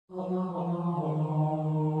The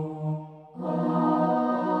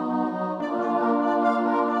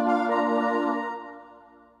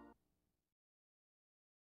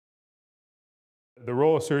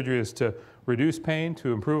role of surgery is to reduce pain,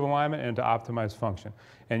 to improve alignment, and to optimize function.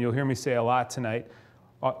 And you'll hear me say a lot tonight.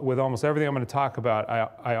 With almost everything I'm going to talk about,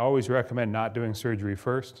 I always recommend not doing surgery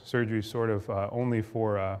first. Surgery is sort of only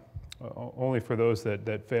for those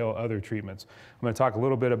that fail other treatments. I'm going to talk a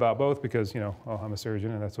little bit about both because, I'm a surgeon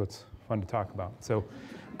and that's what's fun to talk about. So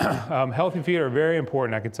healthy feet are very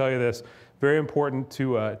important. I can tell you this, very important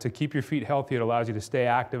to keep your feet healthy. It allows you to stay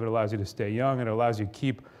active. It allows you to stay young. It allows you to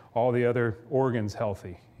keep all the other organs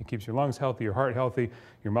healthy. It keeps your lungs healthy, your heart healthy,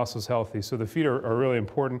 your muscles healthy. So the feet are really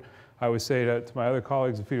important. I always say to my other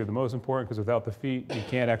colleagues, the feet are the most important because without the feet, you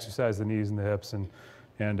can't exercise the knees and the hips and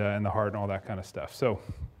the heart and all that kind of stuff. So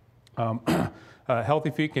healthy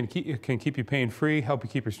feet can keep you pain-free, help you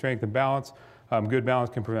keep your strength and balance. Good balance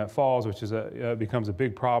can prevent falls, which is becomes a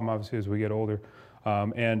big problem, obviously, as we get older.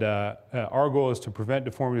 Our goal is to prevent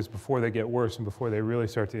deformities before they get worse and before they really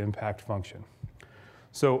start to impact function.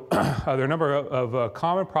 So there are a number of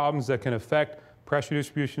common problems that can affect pressure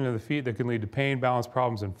distribution of the feet that can lead to pain, balance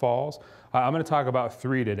problems, and falls. I'm going to talk about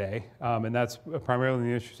 3 today, and that's primarily in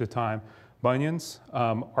the interest of time. Bunions,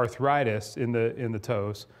 arthritis in the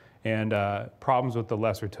toes, and problems with the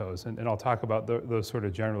lesser toes. And I'll talk about those sort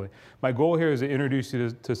of generally. My goal here is to introduce you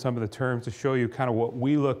to some of the terms to show you kind of what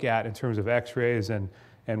we look at in terms of x-rays and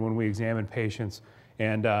when we examine patients.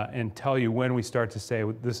 And tell you when we start to say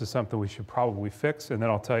this is something we should probably fix, and then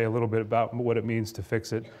I'll tell you a little bit about what it means to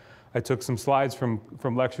fix it. I took some slides from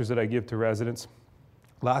lectures that I give to residents.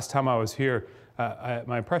 Last time I was here,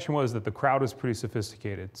 my impression was that the crowd was pretty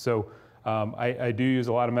sophisticated. So I do use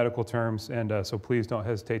a lot of medical terms, and so please don't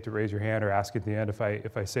hesitate to raise your hand or ask at the end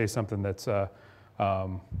if I say something that's too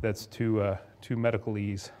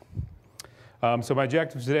medicalese. So my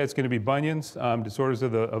objective today is going to be bunions, disorders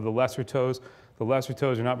of the lesser toes. The lesser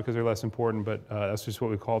toes are not because they're less important, but that's just what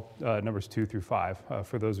we call numbers 2 through 5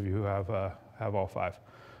 for those of you who have all 5.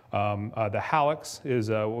 The hallux is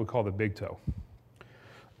what we call the big toe.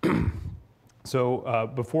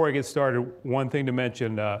 So before I get started, one thing to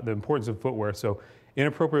mention, the importance of footwear. So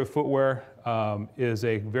inappropriate footwear is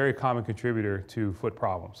a very common contributor to foot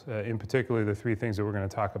problems, in particular the 3 things that we're going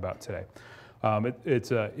to talk about today.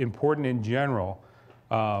 It's important in general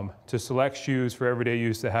to select shoes for everyday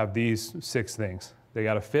use to have these 6 things. They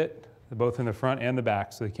got to fit both in the front and the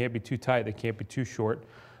back, so they can't be too tight, they can't be too short.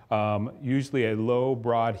 Usually a low,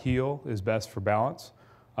 broad heel is best for balance.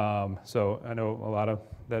 So I know a lot of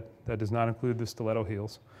that does not include the stiletto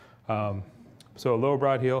heels. So a low,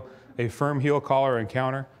 broad heel, a firm heel collar and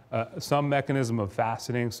counter, some mechanism of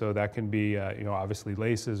fastening, so that can be obviously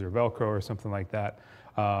laces or Velcro or something like that.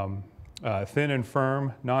 Thin and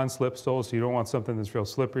firm, non-slip soles, so you don't want something that's real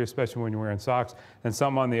slippery, especially when you're wearing socks, and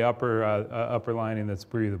some on the upper lining that's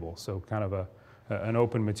breathable, so kind of an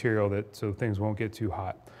open material so things won't get too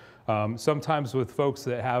hot. Sometimes with folks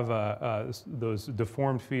that have those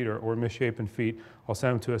deformed feet or misshapen feet, I'll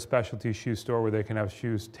send them to a specialty shoe store where they can have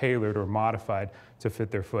shoes tailored or modified to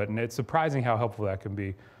fit their foot, and it's surprising how helpful that can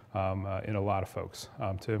be in a lot of folks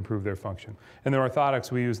to improve their function. And the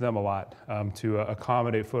orthotics, we use them a lot to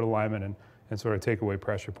accommodate foot alignment and sort of take away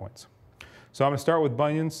pressure points. So I'm going to start with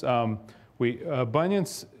bunions.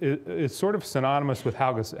 Bunions is sort of synonymous with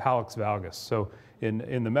hallux valgus. So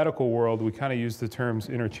in the medical world, we kind of use the terms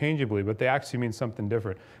interchangeably, but they actually mean something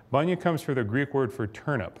different. Bunion comes from the Greek word for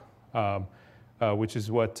turnip, which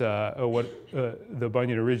is what the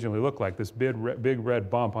bunion originally looked like, this big red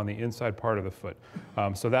bump on the inside part of the foot.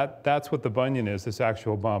 So that's what the bunion is, this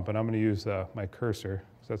actual bump. And I'm going to use my cursor,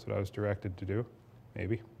 because that's what I was directed to do,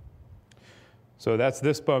 maybe. So that's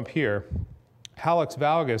this bump here. Hallux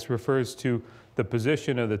valgus refers to the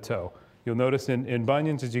position of the toe. You'll notice in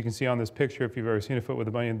bunions, as you can see on this picture, if you've ever seen a foot with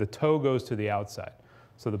a bunion, the toe goes to the outside.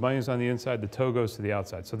 So the bunion's on the inside, the toe goes to the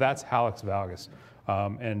outside. So that's hallux valgus.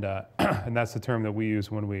 And that's the term that we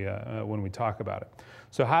use when we talk about it.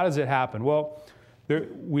 So how does it happen? Well,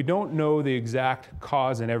 we don't know the exact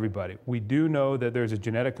cause in everybody. We do know that there's a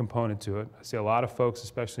genetic component to it. I see a lot of folks,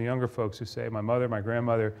 especially younger folks, who say, my mother, my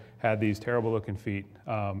grandmother had these terrible looking feet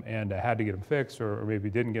and I had to get them fixed or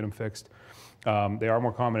maybe didn't get them fixed. They are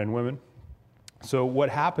more common in women. So what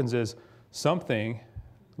happens is something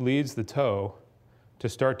leads the toe to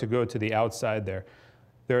start to go to the outside there.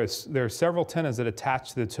 There are several tendons that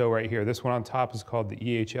attach to the toe right here. This one on top is called the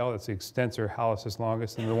EHL, that's the extensor hallucis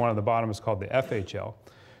longus, and the one on the bottom is called the FHL.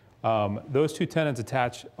 Those 2 tendons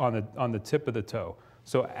attach on the tip of the toe.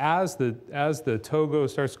 So as the toe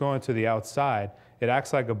starts going to the outside, it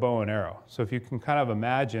acts like a bow and arrow. So if you can kind of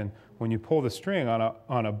imagine when you pull the string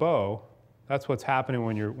on a bow, that's what's happening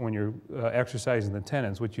when you're exercising the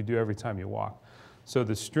tendons, which you do every time you walk. So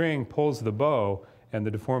the string pulls the bow and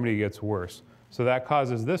the deformity gets worse. So that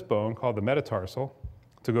causes this bone, called the metatarsal,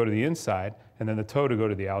 to go to the inside and then the toe to go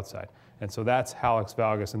to the outside. And so that's hallux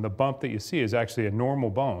valgus. And the bump that you see is actually a normal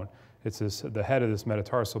bone. It's the head of this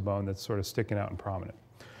metatarsal bone that's sort of sticking out and prominent.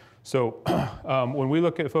 So when we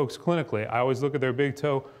look at folks clinically, I always look at their big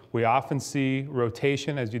toe. We often see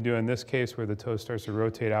rotation, as you do in this case, where the toe starts to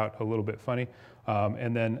rotate out a little bit funny.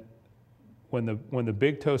 And then when the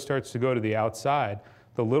big toe starts to go to the outside,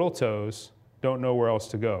 the little toes don't know where else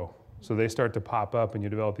to go. So they start to pop up and you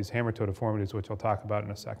develop these hammer toe deformities, which I'll talk about in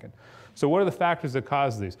a second. So what are the factors that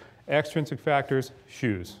cause these? Extrinsic factors,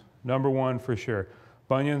 shoes. Number one for sure.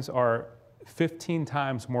 Bunions are 15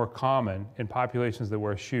 times more common in populations that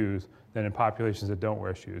wear shoes than in populations that don't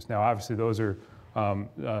wear shoes. Now obviously those are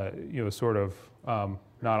sort of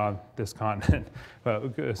not on this continent,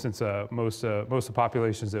 since most of the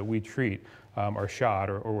populations that we treat are shod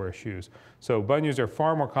or wear shoes. So bunions are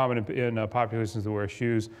far more common in populations that wear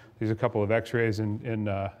shoes. There's a couple of x-rays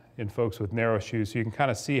in folks with narrow shoes. So you can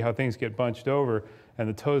kind of see how things get bunched over and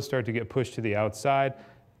the toes start to get pushed to the outside.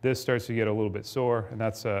 This starts to get a little bit sore, and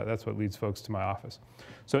that's what leads folks to my office.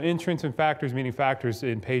 So intrinsic factors, meaning factors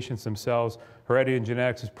in patients themselves. Heredity and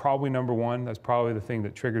genetics is probably number one. That's probably the thing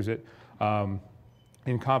that triggers it.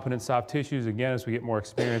 Incompetent soft tissues, again, as we get more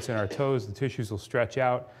experience in our toes, the tissues will stretch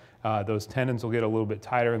out. Those tendons will get a little bit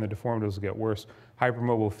tighter and the deformities will get worse.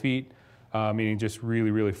 Hypermobile feet, meaning just really,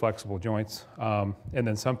 really flexible joints. And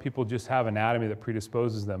then some people just have anatomy that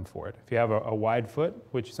predisposes them for it. If you have a wide foot,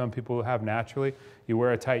 which some people have naturally, you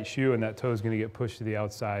wear a tight shoe and that toe is going to get pushed to the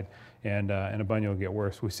outside and a bunion will get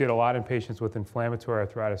worse. We see it a lot in patients with inflammatory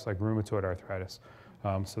arthritis like rheumatoid arthritis.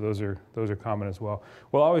 So those are common as well.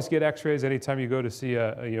 We'll always get x-rays anytime you go to see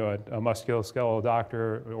a musculoskeletal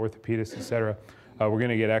doctor, orthopedist, et cetera. We're going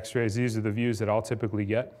to get x-rays. These are the views that I'll typically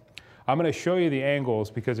get. I'm going to show you the angles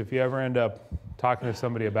because if you ever end up talking to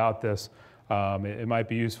somebody about this, it might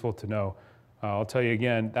be useful to know. I'll tell you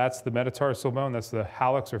again, that's the metatarsal bone. That's the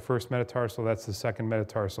hallux or first metatarsal. That's the second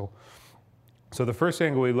metatarsal. So the first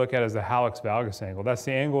angle we look at is the hallux valgus angle. That's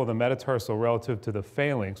the angle of the metatarsal relative to the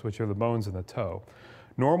phalanx, which are the bones in the toe.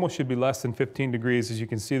 Normal should be less than 15 degrees. As you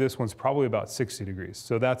can see, this one's probably about 60 degrees.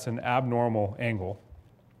 So that's an abnormal angle.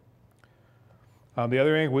 The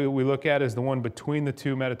other angle we look at is the one between the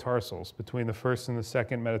two metatarsals, between the first and the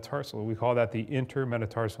second metatarsal. We call that the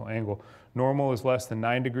intermetatarsal angle. Normal is less than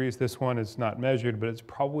 9 degrees. This one is not measured, but it's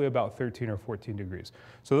probably about 13 or 14 degrees.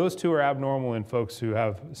 So those two are abnormal in folks who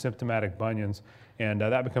have symptomatic bunions, and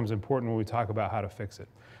that becomes important when we talk about how to fix it.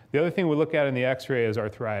 The other thing we look at in the x-ray is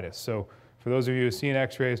arthritis. So for those of you who've seen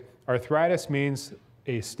x-rays, arthritis means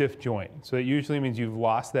a stiff joint. So it usually means you've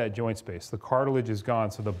lost that joint space. The cartilage is gone,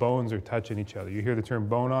 so the bones are touching each other. You hear the term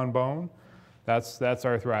bone on bone? That's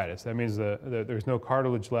arthritis. That means there's no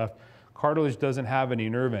cartilage left. Cartilage doesn't have any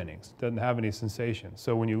nerve endings, doesn't have any sensation.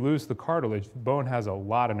 So when you lose the cartilage, the bone has a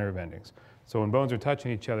lot of nerve endings. So when bones are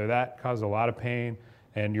touching each other, that causes a lot of pain,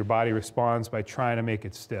 and your body responds by trying to make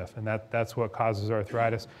it stiff, and that's what causes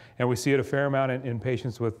arthritis. And we see it a fair amount in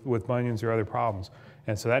patients with bunions or other problems.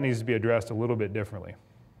 And so that needs to be addressed a little bit differently.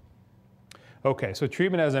 Okay, so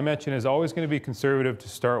treatment, as I mentioned, is always going to be conservative to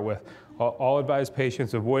start with. I'll advise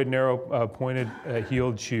patients avoid narrow pointed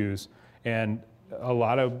heeled shoes. And a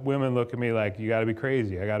lot of women look at me like, you got to be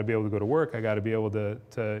crazy. I got to be able to go to work. I got to be able to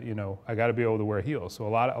I got to be able to wear heels. So a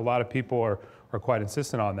lot of people are quite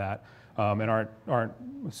insistent on that. And aren't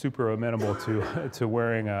super amenable to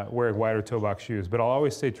wearing wider toe box shoes. But I'll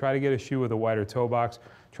always say try to get a shoe with a wider toe box.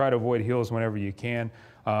 Try to avoid heels whenever you can.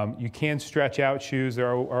 You can stretch out shoes. There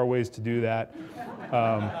are ways to do that.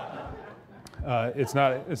 It's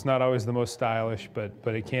not always the most stylish,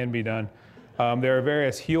 but it can be done. There are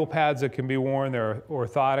various heel pads that can be worn. There are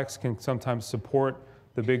orthotics can sometimes support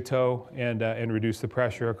the big toe and reduce the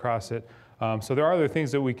pressure across it. So there are other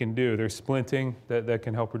things that we can do. There's splinting that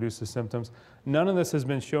can help reduce the symptoms. None of this has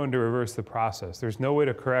been shown to reverse the process. There's no way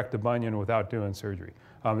to correct a bunion without doing surgery.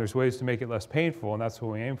 There's ways to make it less painful, and that's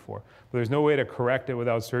what we aim for. But there's no way to correct it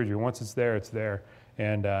without surgery. Once it's there,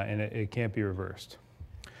 and it can't be reversed.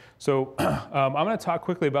 So I'm going to talk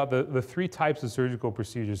quickly about the three types of surgical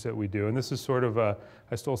procedures that we do. And this is sort of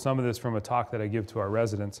I stole some of this from a talk that I give to our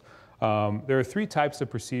residents. There are three types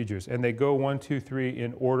of procedures, and they go 1, 2, 3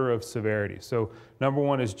 in order of severity. So number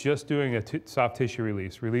one is just doing a soft tissue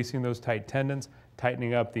release, releasing those tight tendons,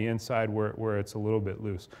 tightening up the inside where it's a little bit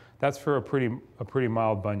loose. That's for a pretty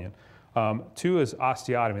mild bunion. Two is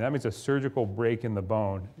osteotomy. That means a surgical break in the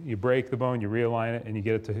bone. You break the bone, you realign it, and you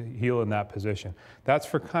get it to heal in that position. That's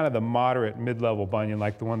for kind of the moderate mid-level bunion,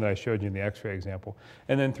 like the one that I showed you in the x-ray example.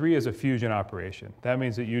 And then three is a fusion operation. That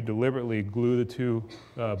means that you deliberately glue the two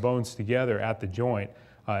bones together at the joint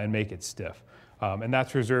and make it stiff. And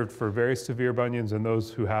that's reserved for very severe bunions and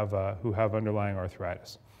those who have underlying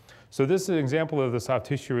arthritis. So this is an example of the soft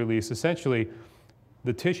tissue release. Essentially,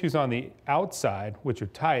 the tissues on the outside, which are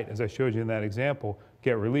tight, as I showed you in that example,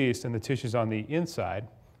 get released, and the tissues on the inside,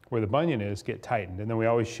 where the bunion is, get tightened. And then we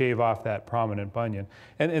always shave off that prominent bunion.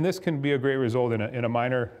 And this can be a great result in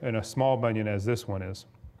a small bunion, as this one is.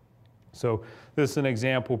 So this is an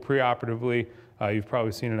example preoperatively. You've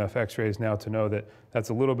probably seen enough x-rays now to know that that's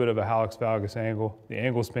a little bit of a hallux valgus angle. The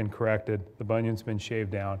angle's been corrected, the bunion's been shaved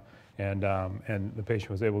down, and the patient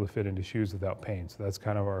was able to fit into shoes without pain. So that's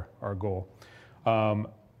kind of our goal. I'm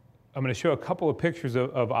going to show a couple of pictures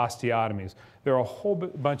of osteotomies. There are a whole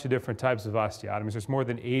bunch of different types of osteotomies. There's more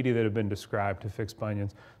than 80 that have been described to fix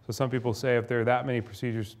bunions. So some people say if there are that many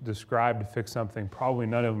procedures described to fix something, probably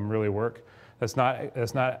none of them really work. That's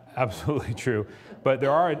not absolutely true. But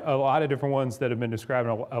there are a lot of different ones that have been described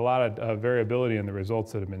and a lot of variability in the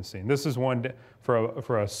results that have been seen. This is one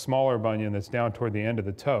for a smaller bunion that's down toward the end of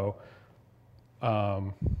the toe.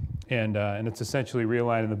 And it's essentially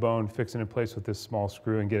realigning the bone, fixing it in place with this small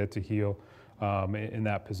screw and get it to heal in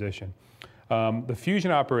that position. The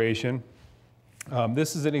fusion operation,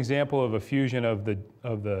 this is an example of a fusion of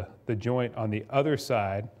the joint on the other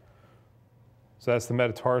side. So that's the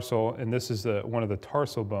metatarsal, and this is one of the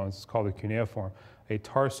tarsal bones. It's called the cuneiform. A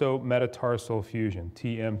tarso-metatarsal fusion,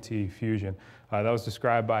 TMT fusion. That was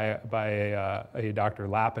described by a Dr.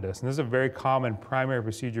 Lapidus. And this is a very common primary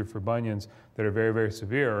procedure for bunions that are very, very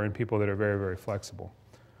severe or in people that are very, very flexible.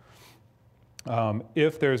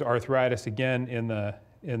 If there's arthritis, again, in the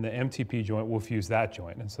MTP joint, we'll fuse that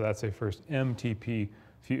joint. And so that's a first MTP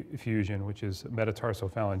fusion, which is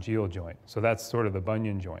metatarsophalangeal joint. So that's sort of the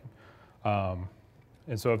bunion joint.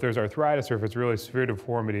 And so if there's arthritis or if it's really severe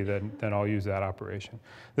deformity, then I'll use that operation.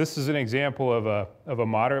 This is an example of a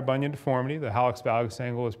moderate bunion deformity. The hallux valgus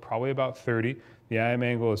angle is probably about 30. The IM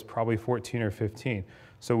angle is probably 14 or 15.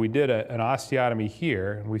 So we did an osteotomy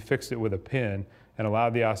here, and we fixed it with a pin and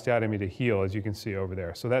allowed the osteotomy to heal, as you can see over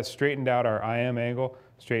there. So that straightened out our IM angle,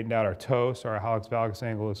 straightened out our toe, so our hallux valgus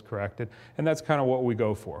angle is corrected. And that's kind of what we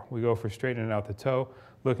go for. We go for straightening out the toe,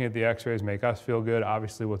 looking at the x-rays, make us feel good.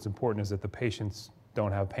 Obviously, what's important is that the patients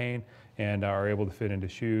don't have pain and are able to fit into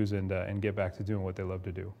shoes and get back to doing what they love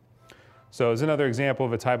to do. So as another example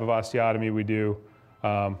of a type of osteotomy we do,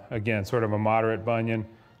 again, sort of a moderate bunion.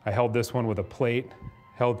 I held this one with a plate,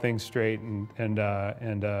 held things straight, and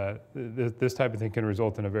this type of thing can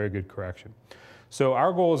result in a very good correction. So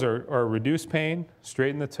our goals are reduce pain,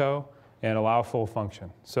 straighten the toe, and allow full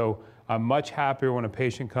function. So I'm much happier when a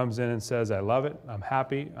patient comes in and says, I love it, I'm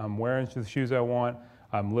happy, I'm wearing the shoes I want,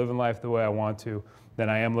 I'm living life the way I want to, than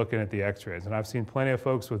I am looking at the x-rays. And I've seen plenty of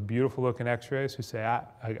folks with beautiful looking x-rays who say,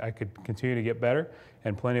 I could continue to get better,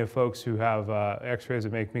 and plenty of folks who have x-rays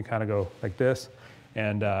that make me kind of go like this,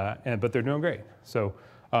 but they're doing great. So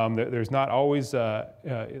there's not always a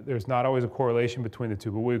correlation between the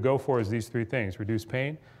two, but what we go for is these three things: reduce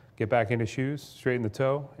pain, get back into shoes, straighten the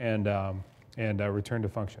toe, and return to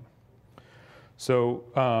function. So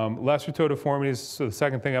lesser toe deformities, so the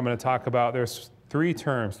second thing I'm going to talk about, there's three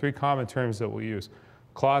common terms that we'll use: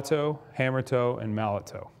 claw toe, hammer toe, and mallet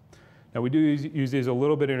toe. Now we do use these a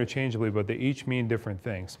little bit interchangeably, but they each mean different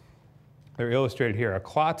things. They're illustrated here. A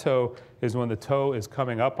claw toe is when the toe is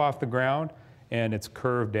coming up off the ground and it's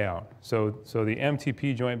curved down. So the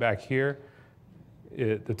MTP joint back here,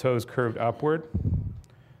 the toe is curved upward,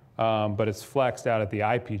 but it's flexed out at the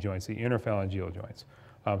IP joints, the interphalangeal joints.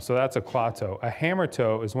 So that's a claw toe. A hammer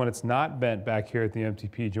toe is when it's not bent back here at the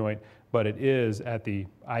MTP joint, but it is at the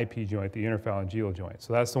IP joint, the interphalangeal joint.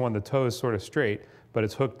 So that's the one the toe is sort of straight, but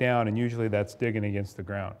it's hooked down, and usually that's digging against the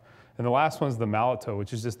ground. And the last one's the mallet toe,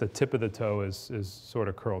 which is just the tip of the toe is sort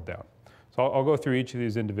of curled down. So I'll go through each of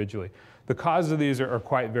these individually. The causes of these are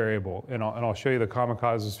quite variable, and I'll show you the common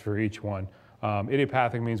causes for each one.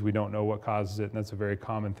 Idiopathic means we don't know what causes it, and that's a very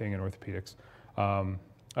common thing in orthopedics.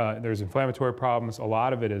 There's inflammatory problems. A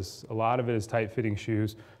lot of it is tight-fitting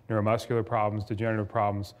shoes, neuromuscular problems, degenerative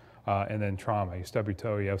problems, and then trauma. You stub your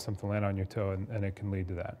toe, you have something land on your toe, and it can lead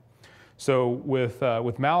to that. So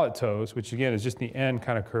with mallet toes, which again is just the end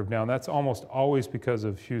kind of curved down, that's almost always because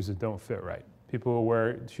of shoes that don't fit right. People who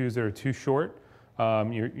wear shoes that are too short,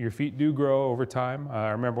 your feet do grow over time.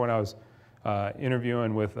 I remember when I was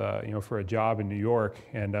interviewing with, for a job in New York,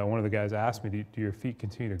 and one of the guys asked me, do your feet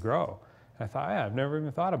continue to grow? I thought, yeah, I've never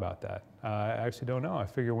even thought about that. I actually don't know. I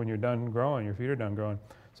figure when you're done growing, your feet are done growing.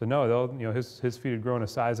 So no, his feet had grown a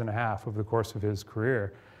size and a half over the course of his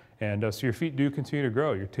career. And so your feet do continue to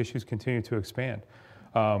grow. Your tissues continue to expand.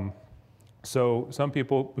 So some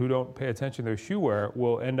people who don't pay attention to their shoe wear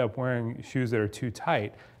will end up wearing shoes that are too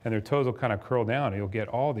tight, and their toes will kind of curl down, and you'll get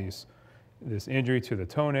all this injury to the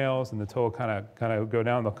toenails, and the toe will kind of go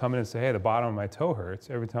down. They'll come in and say, hey, the bottom of my toe hurts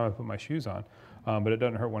every time I put my shoes on, but it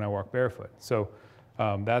doesn't hurt when I walk barefoot. So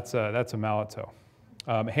that's a mallet toe.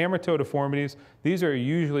 Hammer toe deformities, these are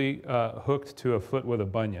usually hooked to a foot with a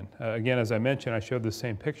bunion. Again, as I mentioned, I showed the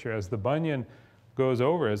same picture. As the bunion goes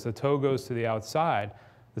over, as the toe goes to the outside,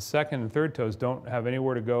 the second and third toes don't have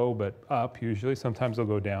anywhere to go but up usually. Sometimes they'll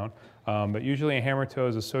go down. But usually a hammer toe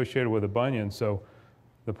is associated with a bunion. So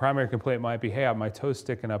the primary complaint might be, hey, my toe's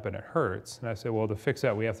sticking up and it hurts. And I say, well, to fix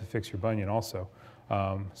that, we have to fix your bunion also.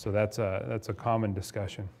 So that's a common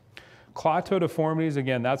discussion. Claw toe deformities,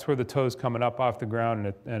 again, that's where the toe's coming up off the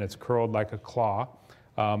ground and it's curled like a claw.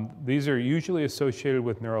 These are usually associated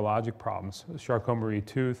with neurologic problems. Charcot-Marie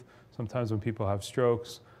tooth, sometimes when people have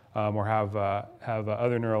strokes, or have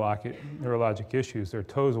other neurologic issues, their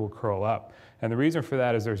toes will curl up. And the reason for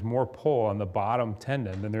that is there's more pull on the bottom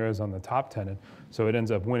tendon than there is on the top tendon. So it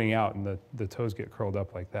ends up winning out and the toes get curled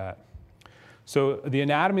up like that. So the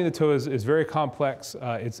anatomy of the toe is very complex.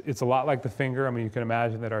 It's a lot like the finger. I mean, you can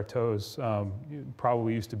imagine that our toes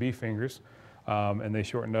probably used to be fingers, and they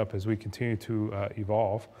shortened up as we continue to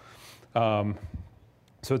evolve.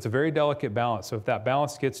 So it's a very delicate balance. So if that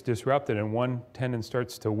balance gets disrupted and one tendon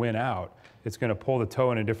starts to win out, it's going to pull the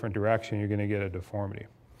toe in a different direction. You're going to get a deformity.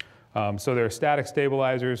 So there are static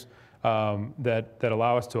stabilizers that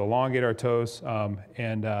allow us to elongate our toes,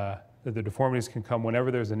 and the deformities can come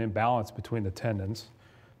whenever there's an imbalance between the tendons.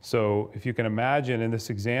 So if you can imagine in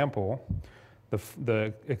this example,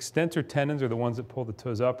 the extensor tendons are the ones that pull the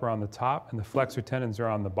toes up or on the top, and the flexor tendons are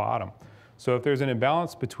on the bottom. So if there's an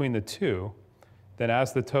imbalance between the two, then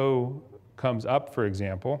as the toe comes up, for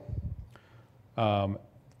example,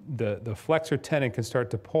 the flexor tendon can start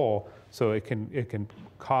to pull, so it can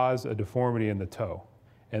cause a deformity in the toe.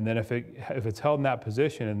 And then if it's held in that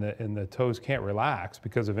position and the toes can't relax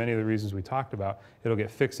because of any of the reasons we talked about, it'll get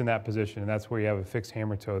fixed in that position, and that's where you have a fixed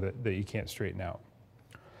hammer toe that you can't straighten out.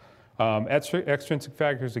 Extrinsic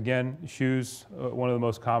factors, again, shoes, one of the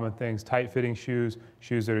most common things, tight-fitting shoes,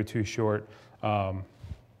 shoes that are too short.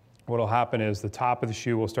 What will happen is the top of the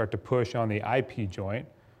shoe will start to push on the IP joint,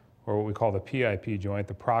 or what we call the PIP joint,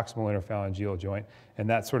 the proximal interphalangeal joint, and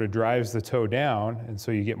that sort of drives the toe down, and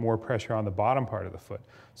so you get more pressure on the bottom part of the foot.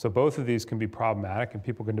 So both of these can be problematic, and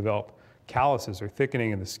people can develop calluses or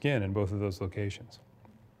thickening in the skin in both of those locations.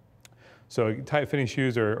 So tight-fitting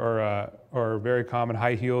shoes are very common.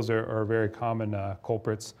 High heels are very common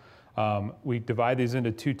culprits. We divide these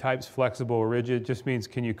into two types, flexible or rigid. Just means,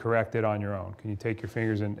 can you correct it on your own? Can you take your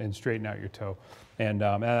fingers and straighten out your toe? And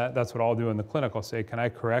that's what I'll do in the clinic. I'll say, can I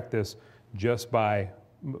correct this just by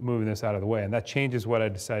moving this out of the way? And that changes what I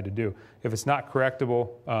decide to do. If it's not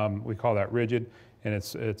correctable, we call that rigid, and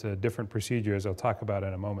it's a different procedure, as I'll talk about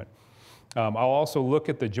in a moment. I'll also look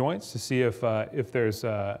at the joints to see if there's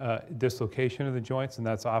a dislocation of the joints, and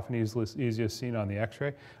that's often easiest seen on the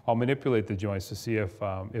x-ray. I'll manipulate the joints to see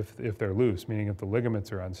if they're loose, meaning if the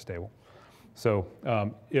ligaments are unstable. So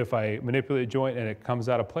if I manipulate a joint and it comes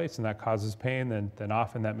out of place and that causes pain, then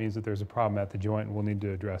often that means that there's a problem at the joint, and we'll need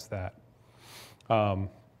to address that. So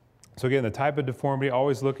again, the type of deformity,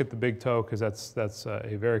 always look at the big toe, because that's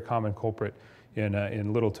a very common culprit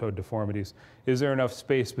in little-toed deformities. Is there enough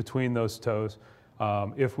space between those toes?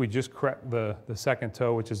 If we just correct the second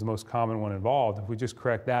toe, which is the most common one involved, if we just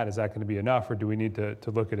correct that, is that going to be enough, or do we need to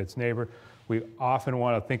look at its neighbor? We often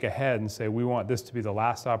want to think ahead and say we want this to be the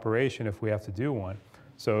last operation if we have to do one.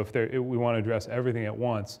 So if we want to address everything at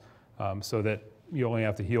once, so that you only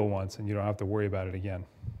have to heal once and you don't have to worry about it again.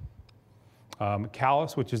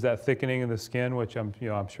 Callus, which is that thickening of the skin, which I'm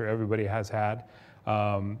sure everybody has had.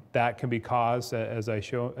 That can be caused, as I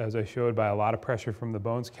showed, by a lot of pressure from the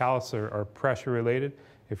bones. Callus are pressure related.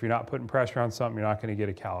 If you're not putting pressure on something, you're not going to get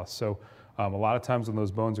a callus. So a lot of times when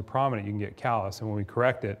those bones are prominent, you can get callus, and when we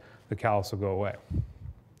correct it, the callus will go away.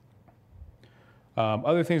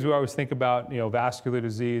 Other things we always think about, vascular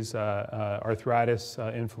disease, arthritis,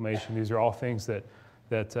 inflammation. These are all things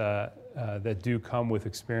that do come with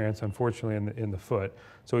experience, unfortunately, in the foot.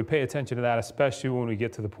 So we pay attention to that, especially when we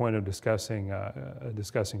get to the point of discussing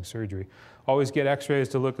surgery. Always get x-rays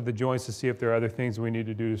to look at the joints to see if there are other things we need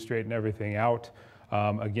to do to straighten everything out.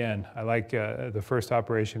 Again, I like the first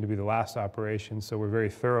operation to be the last operation, so we're very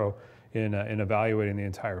thorough in evaluating the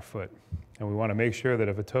entire foot. And we want to make sure that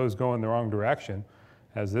if a toe is going the wrong direction,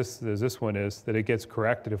 as this one is, that it gets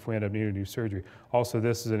corrected if we end up needing to do surgery. Also,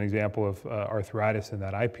 this is an example of arthritis in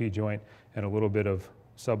that IP joint and a little bit of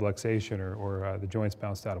subluxation or the joint's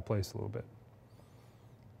bounced out of place a little bit.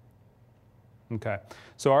 Okay,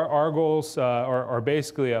 so our goals are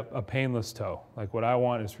basically a painless toe. Like what I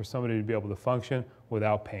want is for somebody to be able to function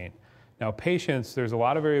without pain. Now patients, there's a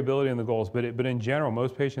lot of variability in the goals, but in general,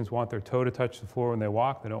 most patients want their toe to touch the floor when they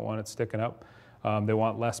walk. They don't want it sticking up. They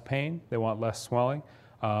want less pain, they want less swelling,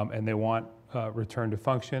 and they want return to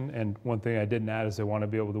function. And one thing I didn't add is they want to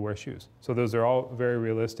be able to wear shoes. So those are all very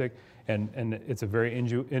realistic, and it's a very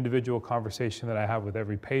individual conversation that I have with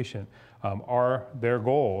every patient. Are their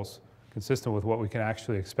goals consistent with what we can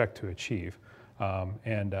actually expect to achieve?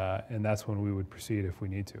 And that's when we would proceed if we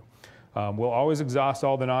need to. We'll always exhaust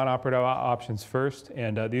all the non-operative options first,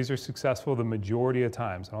 and these are successful the majority of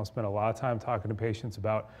times. And I'll spend a lot of time talking to patients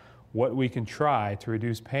about what we can try to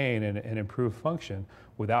reduce pain and improve function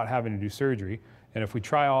without having to do surgery. And if we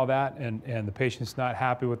try all that and the patient's not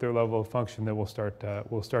happy with their level of function, then we'll start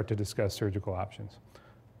to discuss surgical options.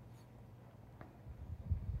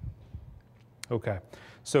 Okay,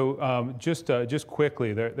 so just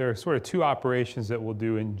quickly, there are sort of two operations that we'll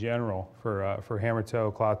do in general for hammer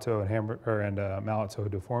toe, claw toe, and mallet toe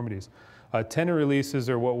deformities. Tendon releases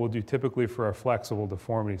are what we'll do typically for a flexible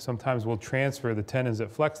deformity. Sometimes we'll transfer the tendons that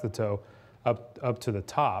flex the toe up to the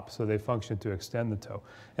top so they function to extend the toe.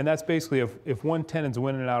 And that's basically if one tendon's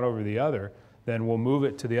winning out over the other, then we'll move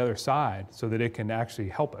it to the other side so that it can actually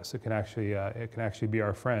help us. It can actually be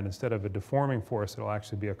our friend. Instead of a deforming force, it'll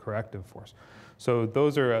actually be a corrective force. So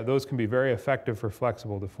those can be very effective for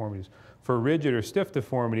flexible deformities. For rigid or stiff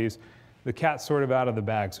deformities, the cat's sort of out of the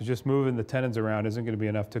bag. So just moving the tendons around isn't going to be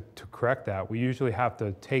enough to correct that. We usually have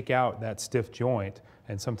to take out that stiff joint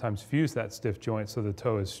and sometimes fuse that stiff joint so the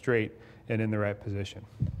toe is straight and in the right position.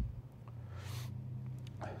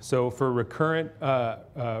 So for recurrent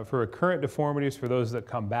deformities, for those that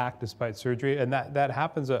come back despite surgery, and that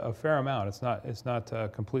happens a fair amount. It's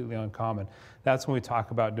not completely uncommon. That's when we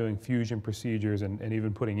talk about doing fusion procedures and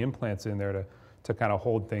even putting implants in there to kind of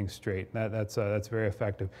hold things straight. That's very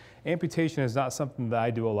effective. Amputation is not something that I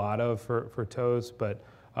do a lot of for toes, but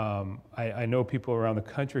I know people around the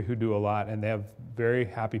country who do a lot, and they have very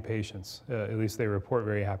happy patients. At least they report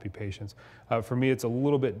very happy patients. For me, it's a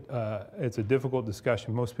little bit, it's a difficult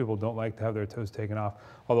discussion. Most people don't like to have their toes taken off,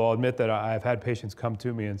 although I'll admit that I've had patients come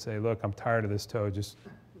to me and say, look, I'm tired of this toe.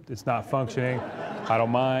 It's not functioning. I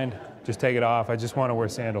don't mind. Just take it off. I just want to wear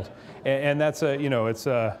sandals. And that's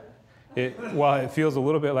while it feels a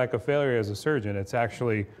little bit like a failure as a surgeon, it's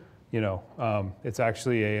actually, it's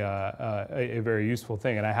actually a very useful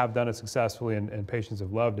thing, and I have done it successfully, and patients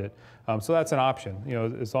have loved it. So that's an option,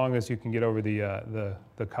 as long as you can get over the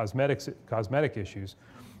cosmetic issues,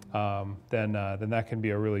 then that can be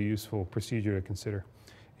a really useful procedure to consider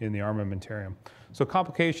in the armamentarium. So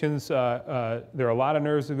complications, there are a lot of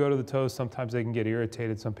nerves that go to the toes. Sometimes they can get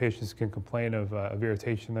irritated. Some patients can complain of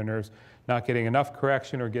irritation in their nerves. Not getting enough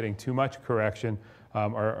correction or getting too much correction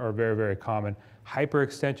are very, very common.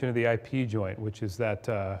 Hyperextension of the IP joint, which is that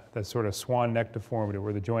sort of swan neck deformity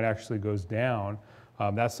where the joint actually goes down,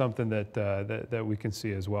 that's something that we can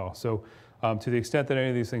see as well. So to the extent that any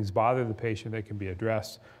of these things bother the patient, they can be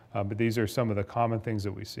addressed. But these are some of the common things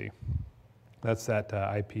that we see. That's that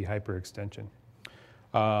IP hyperextension.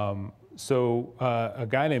 So a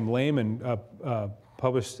guy named Lehman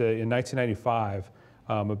published in 1995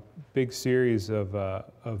 a big series of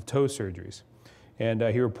toe surgeries. And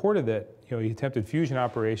he reported that he attempted fusion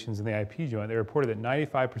operations in the IP joint. They reported that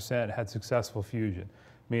 95% had successful fusion,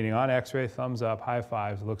 meaning on x-ray, thumbs up, high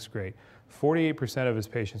fives, looks great. 48% of his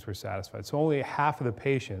patients were satisfied. So only half of the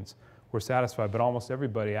patients were satisfied, but almost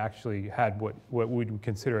everybody actually had what we'd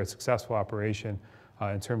consider a successful operation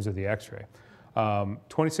in terms of the x-ray.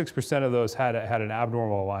 26% of those had an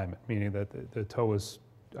abnormal alignment, meaning that the toe was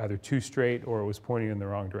either too straight or it was pointing in the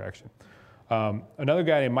wrong direction. Another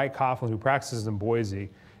guy named Mike Coughlin, who practices in Boise,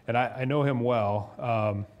 and I know him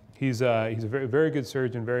well. He's a very, very good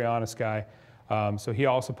surgeon, very honest guy. So he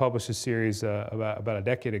also published a series about a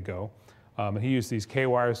decade ago. And he used these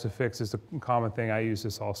K-wires to fix. It's a common thing. I use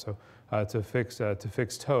this also to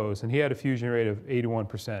fix toes. And he had a fusion rate of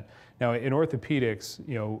 81%. Now in orthopedics,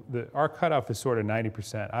 our cutoff is sort of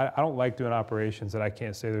 90%. I don't like doing operations that I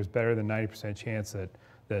can't say there's better than 90% chance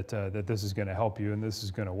that this is going to help you and this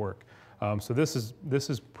is going to work. So this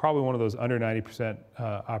is probably one of those under 90%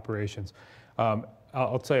 operations.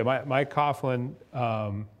 I'll tell you, Mike Coughlin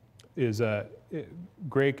is a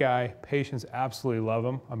great guy. Patients absolutely love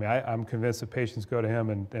him. I mean, I'm convinced that patients go to him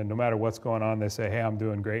and no matter what's going on, they say, hey, I'm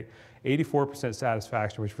doing great. 84%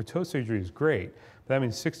 satisfaction, which for toe surgery is great. But that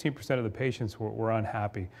means 16% of the patients were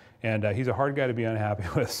unhappy. And he's a hard guy to be unhappy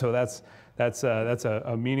with. So that's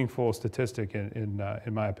a meaningful statistic in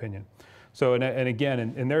my opinion. So, and again,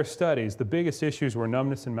 in their studies, the biggest issues were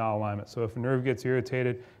numbness and malalignment. So if a nerve gets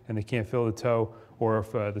irritated and they can't feel the toe, or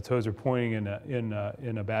if the toes are pointing in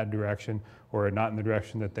a bad direction or not in the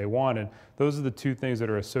direction that they wanted, those are the two things that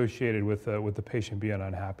are associated with the patient being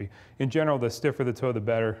unhappy. In general, the stiffer the toe, the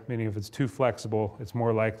better, meaning if it's too flexible, it's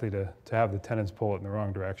more likely to have the tendons pull it in the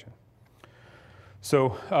wrong direction.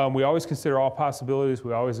 So we always consider all possibilities.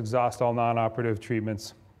 We always exhaust all non-operative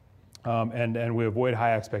treatments. And we avoid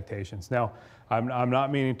high expectations. Now, I'm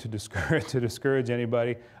not meaning to discourage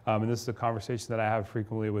anybody, and this is a conversation that I have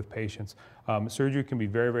frequently with patients. Surgery can be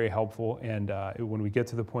very, very helpful, and when we get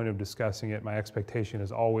to the point of discussing it, my expectation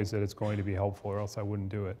is always that it's going to be helpful, or else I wouldn't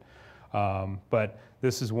do it. But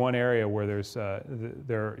this is one area where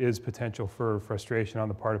there is potential for frustration on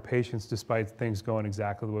the part of patients, despite things going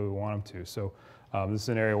exactly the way we want them to. So this is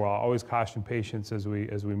an area where I'll always caution patients as we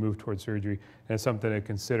move towards surgery, and it's something to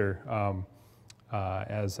consider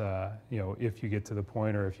if you get to the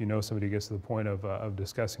point, or if you know somebody gets to the point of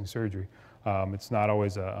discussing surgery. It's not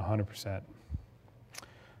always 100%.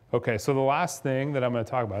 Okay, so the last thing that I'm going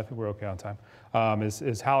to talk about, I think we're okay on time, is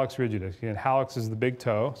hallux rigidus. Again, hallux is the big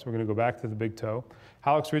toe, so we're going to go back to the big toe.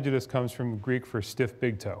 Hallux rigidus comes from Greek for stiff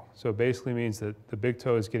big toe. So it basically means that the big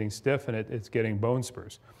toe is getting stiff and it's getting bone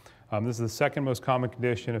spurs. This is the second most common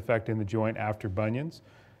condition affecting the joint after bunions.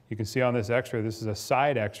 You can see on this x-ray, this is a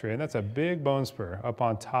side x-ray, and that's a big bone spur up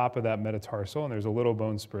on top of that metatarsal, and there's a little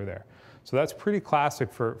bone spur there. So that's pretty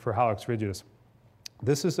classic for hallux rigidus.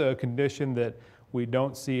 This is a condition that we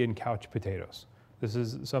don't see in couch potatoes. This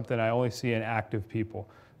is something I only see in active people,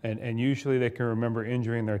 and usually they can remember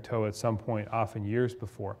injuring their toe at some point, often years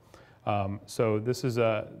before. So this is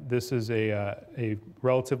a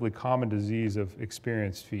relatively common disease of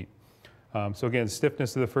experienced feet. So again,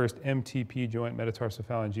 stiffness of the first MTP joint,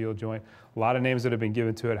 metatarsophalangeal joint. A lot of names that have been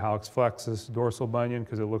given to it: hallux flexus, dorsal bunion,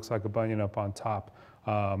 because it looks like a bunion up on top.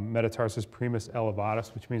 Metatarsus primus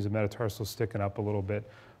elevatus, which means the metatarsal sticking up a little bit.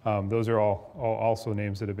 Those are all also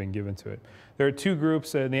names that have been given to it. There are two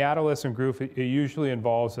groups. In the adolescent group, it usually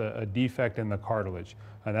involves a defect in the cartilage.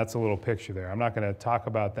 And that's a little picture there. I'm not going to talk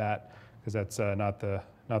about that because that's not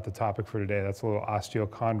the topic for today. That's a little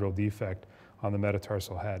osteochondral defect on the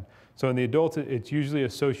metatarsal head. So in the adult, it's usually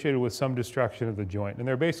associated with some destruction of the joint. And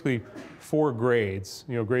there are basically 4 grades.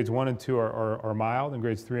 You know, grades 1 and 2 are mild, and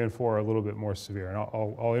grades 3 and 4 are a little bit more severe. And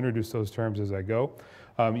I'll introduce those terms as I go.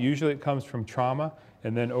 Usually it comes from trauma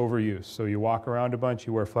and then overuse. So you walk around a bunch,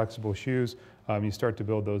 you wear flexible shoes, you start to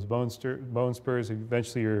build those bone spurs.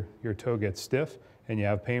 Eventually your toe gets stiff and you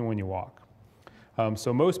have pain when you walk.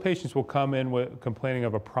 So most patients will come in complaining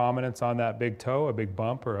of a prominence on that big toe, a big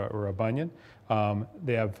bump or a bunion.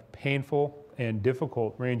 They have painful and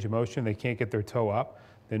difficult range of motion. They can't get their toe up.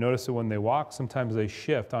 They notice that when they walk, sometimes they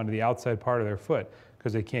shift onto the outside part of their foot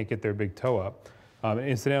because they can't get their big toe up.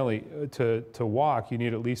 Incidentally, to walk, you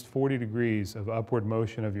need at least 40 degrees of upward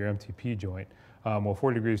motion of your MTP joint. Well,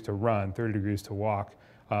 40 degrees to run, 30 degrees to walk.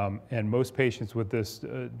 And most patients with this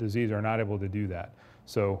disease are not able to do that.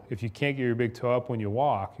 So if you can't get your big toe up when you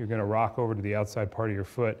walk, you're going to rock over to the outside part of your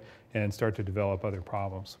foot and start to develop other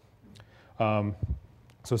problems.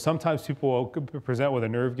 So sometimes people will present with a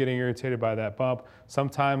nerve getting irritated by that bump.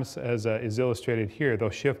 Sometimes, as is illustrated here, they'll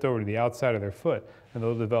shift over to the outside of their foot and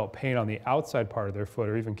they'll develop pain on the outside part of their foot,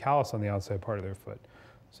 or even callus on the outside part of their foot.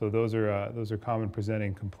 So those are common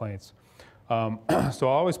presenting complaints. So I'll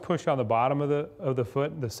always push on the bottom of the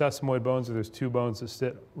foot. The sesamoid bones, there's 2 bones that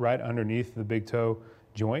sit right underneath the big toe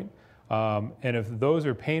joint. And if those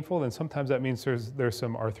are painful, then sometimes that means there's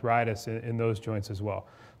some arthritis in those joints as well.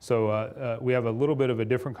 So we have a little bit of a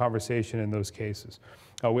different conversation in those cases.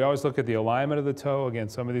 We always look at the alignment of the toe. Again,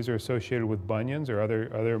 some of these are associated with bunions or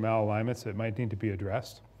other malalignments that might need to be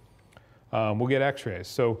addressed. We'll get x-rays.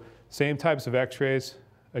 So same types of x-rays.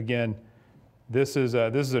 Again, this is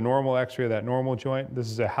a normal x-ray of that normal joint. This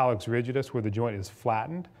is a hallux rigidus where the joint is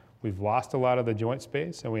flattened. We've lost a lot of the joint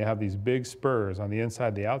space, and we have these big spurs on the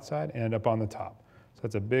inside, the outside, and up on the top. So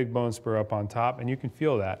that's a big bone spur up on top, and you can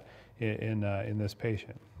feel that in this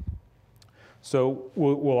patient. So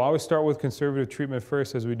we'll always start with conservative treatment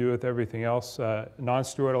first, as we do with everything else.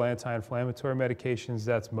 Non-steroidal anti-inflammatory medications,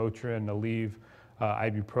 that's Motrin, Aleve,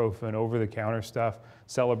 ibuprofen, over-the-counter stuff.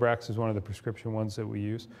 Celebrex is one of the prescription ones that we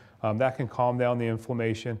use. That can calm down the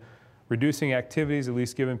inflammation. Reducing activities, at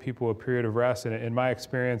least giving people a period of rest. And in my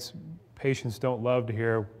experience, patients don't love to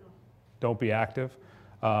hear, don't be active.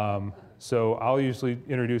 So I'll usually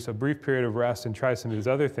introduce a brief period of rest and try some of these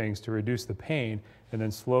other things to reduce the pain, and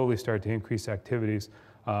then slowly start to increase activities.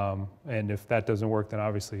 And if that doesn't work, then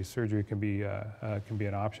obviously surgery can be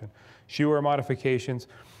an option. Shoe wear modifications.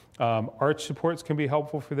 Arch supports can be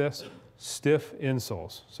helpful for this. Stiff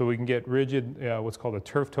insoles. So we can get rigid, what's called a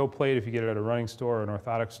turf toe plate if you get it at a running store or an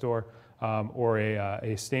orthotic store, or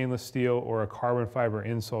a stainless steel or a carbon fiber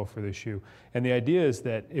insole for the shoe. And the idea is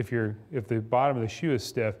that if the bottom of the shoe is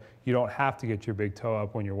stiff, you don't have to get your big toe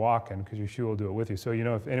up when you're walking because your shoe will do it with you. So you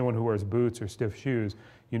know, if anyone who wears boots or stiff shoes,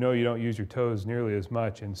 you know you don't use your toes nearly as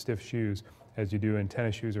much in stiff shoes as you do in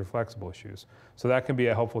tennis shoes or flexible shoes. So that can be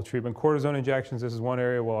a helpful treatment. Cortisone injections, this is one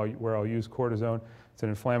area where I'll use cortisone. It's an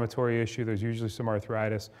inflammatory issue. There's usually some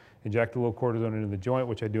arthritis. Inject a little cortisone into the joint,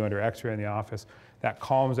 which I do under x-ray in the office. That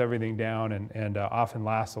calms everything down and often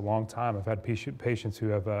lasts a long time. I've had patients who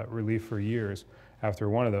have relief for years after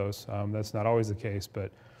one of those. That's not always the case,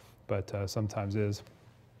 but sometimes is.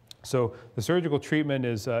 So the surgical treatment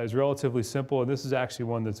is relatively simple, and this is actually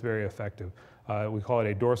one that's very effective. We call it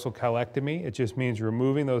a dorsal chelectomy. It just means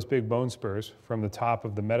removing those big bone spurs from the top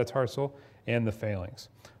of the metatarsal and the phalanx.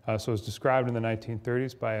 So it's described in the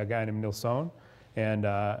 1930s by a guy named Nilsson, and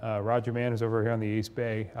Roger Mann, who's over here on the East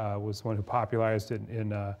Bay, was the one who popularized it in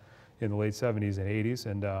the late 70s and 80s,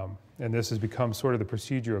 and this has become sort of the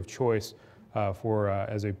procedure of choice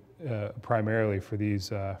primarily for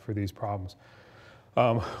these problems.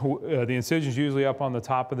 The incision's usually up on the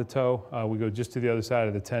top of the toe. We go just to the other side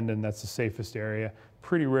of the tendon. That's the safest area.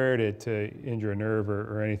 Pretty rare to injure a nerve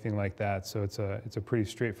or anything like that. So it's a pretty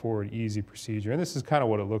straightforward, easy procedure. And this is kind of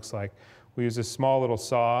what it looks like. We use a small little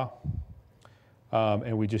saw,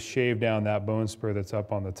 and we just shave down that bone spur that's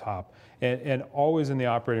up on the top. And always in the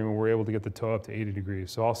operating room, we're able to get the toe up to 80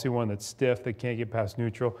 degrees. So I'll see one that's stiff, that can't get past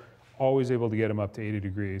neutral, always able to get them up to 80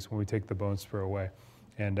 degrees when we take the bone spur away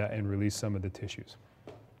and release some of the tissues.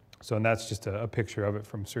 So, and that's just a picture of it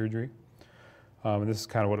from surgery. And this is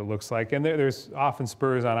kind of what it looks like. And there's often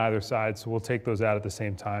spurs on either side, so we'll take those out at the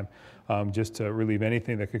same time just to relieve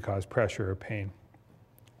anything that could cause pressure or pain.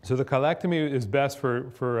 So the chelectomy is best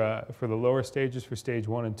for the lower stages, for stage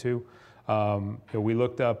 1 and 2. We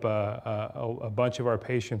looked up a bunch of our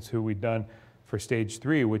patients who we'd done for stage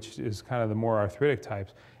 3, which is kind of the more arthritic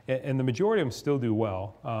types. And the majority of them still do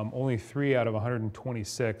well. Only 3 out of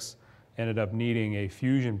 126 ended up needing a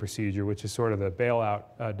fusion procedure, which is sort of the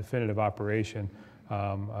bailout definitive operation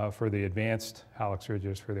for the advanced hallux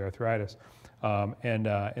rigidus for the arthritis.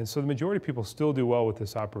 And so the majority of people still do well with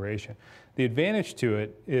this operation. The advantage to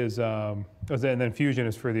it is, and then fusion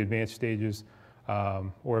is for the advanced stages,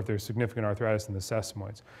 or if there's significant arthritis in the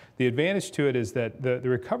sesamoids. The advantage to it is that the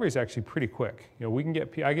recovery is actually pretty quick. You know,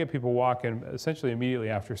 I get people walking essentially immediately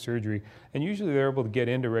after surgery, and usually they're able to get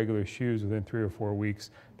into regular shoes within 3 or 4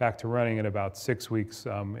 weeks, back to running in about 6 weeks.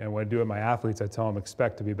 And when I do it with my athletes, I tell them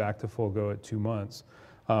expect to be back to full go at 2 months,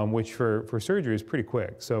 which for surgery is pretty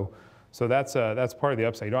quick. So that's part of the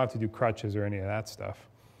upside. You don't have to do crutches or any of that stuff.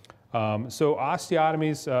 So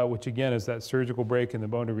osteotomies, which again is that surgical break in the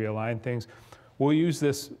bone to realign things. We'll use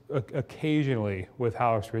this occasionally with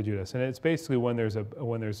hallux rigidus, and it's basically when there's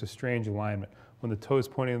a strange alignment, when the toe is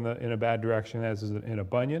pointing in a bad direction, as is in a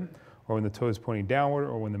bunion, or when the toe is pointing downward,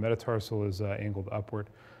 or when the metatarsal is angled upward.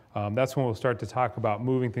 That's when we'll start to talk about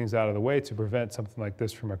moving things out of the way to prevent something like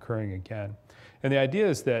this from occurring again. And the idea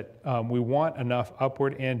is that we want enough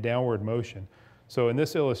upward and downward motion. So in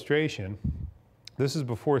this illustration, this is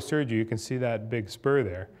before surgery. You can see that big spur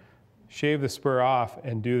there. Shave the spur off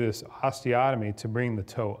and do this osteotomy to bring the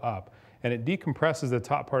toe up. And it decompresses the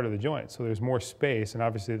top part of the joint, so there's more space, and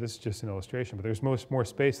obviously this is just an illustration, but there's more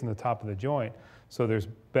space in the top of the joint, so there's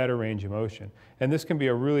better range of motion. And this can be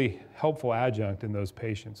a really helpful adjunct in those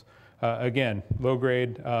patients. Again,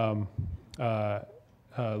 low-grade hallux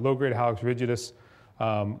rigidus,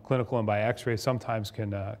 clinical and by x-ray, sometimes can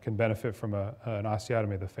benefit from an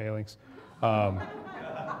osteotomy of the phalanx.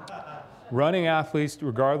 Running athletes,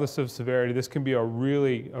 regardless of severity, this can be a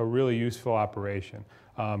really useful operation.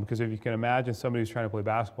 Because if you can imagine somebody who's trying to play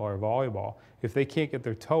basketball or volleyball, if they can't get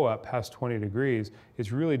their toe up past 20 degrees,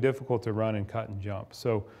 it's really difficult to run and cut and jump.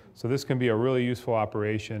 So this can be a really useful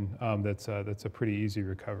operation that's a pretty easy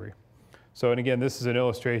recovery. So, and again, this is an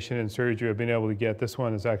illustration in surgery of being able to get, this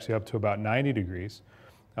one is actually up to about 90 degrees.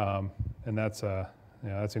 And that's an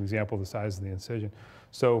example of the size of the incision.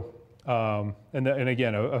 So, and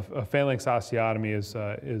again, a phalanx osteotomy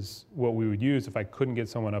is what we would use if I couldn't get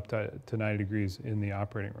someone up to 90 degrees in the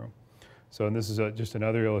operating room. So, and this is just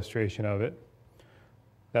another illustration of it.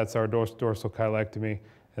 That's our dorsal chylectomy,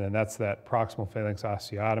 and then that's that proximal phalanx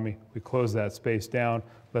osteotomy. We close that space down,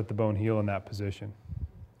 let the bone heal in that position.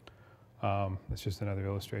 That's just another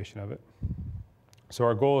illustration of it. So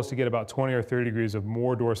our goal is to get about 20 or 30 degrees of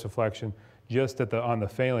more dorsiflexion just on the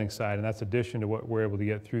phalanx side, and that's addition to what we're able to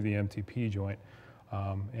get through the MTP joint.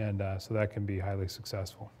 So that can be highly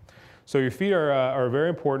successful. So your feet are very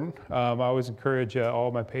important. I always encourage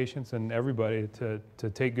all my patients and everybody to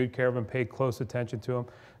take good care of them, pay close attention to them.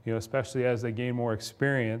 Especially as they gain more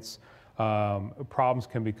experience, problems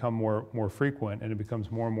can become more frequent, and it becomes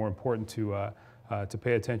more and more important to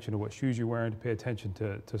pay attention to what shoes you're wearing, to pay attention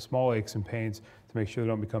to small aches and pains, to make sure they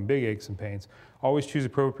don't become big aches and pains. Always choose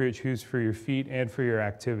appropriate shoes for your feet and for your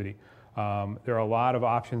activity. There are a lot of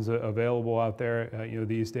options available out there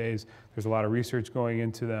these days. There's a lot of research going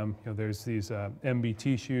into them. There's these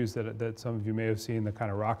MBT shoes that some of you may have seen, the kind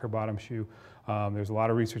of rocker bottom shoe. There's a lot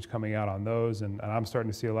of research coming out on those, and I'm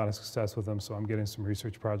starting to see a lot of success with them, so I'm getting some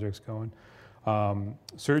research projects going.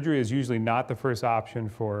 Surgery is usually not the first option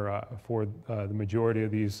for the majority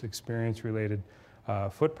of these experience-related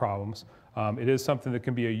foot problems. It is something that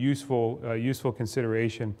can be a useful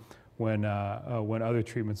consideration when other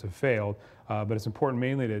treatments have failed, but it's important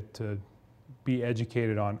mainly to be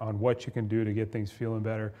educated on what you can do to get things feeling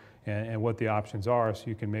better and what the options are, so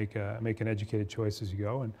you can make an educated choice as you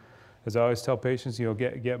go. And as I always tell patients,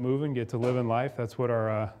 get moving, get to living life. That's what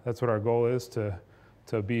our goal is,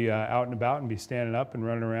 to be out and about and be standing up and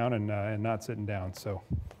running around and not sitting down. So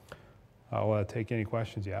I'll take any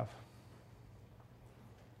questions you have.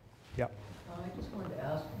 Yeah. I just wanted to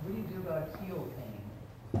ask, what do you do about heel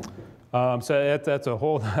pain? So that's a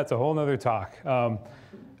whole nother talk.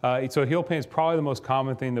 So heel pain is probably the most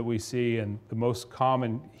common thing that we see, and the most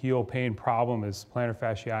common heel pain problem is plantar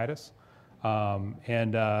fasciitis.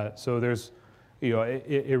 So there's,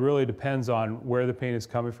 it really depends on where the pain is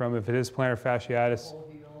coming from. If it is plantar fasciitis, The whole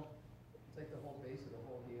heel, it's like the whole base of the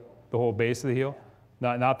whole heel. the whole base of the heel,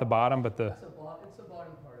 not the bottom, but the. It's the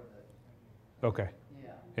bottom part of it. Okay.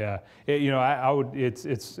 Yeah. Yeah.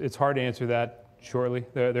 It's hard to answer that shortly.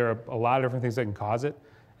 There are a lot of different things that can cause it,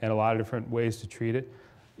 and a lot of different ways to treat it.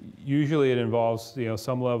 Usually it involves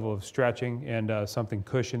some level of stretching and something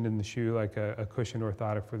cushioned in the shoe, like a cushioned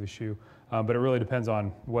orthotic for the shoe. But it really depends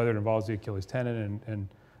on whether it involves the Achilles tendon, and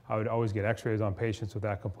I would always get x-rays on patients with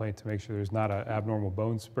that complaint to make sure there's not an abnormal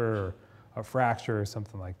bone spur or a fracture or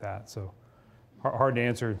something like that. So hard to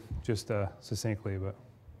answer just succinctly, but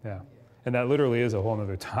yeah. And that literally is a whole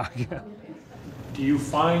nother talk. Do you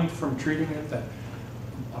find from treating it that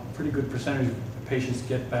a pretty good percentage of patients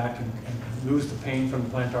get back and lose the pain from the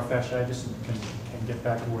plantar fasciitis and can get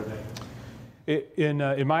back to where they?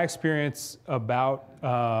 In my experience, about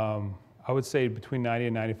I would say between 90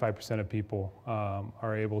 and 95% of people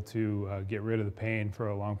are able to get rid of the pain for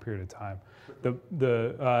a long period of time.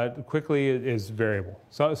 Quickly is variable.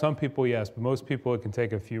 So, some people, yes, but most people it can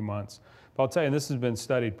take a few months. But I'll tell you, and this has been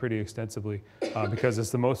studied pretty extensively because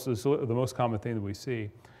it's the most common thing that we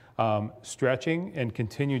see. Stretching and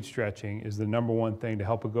continued stretching is the #1 thing to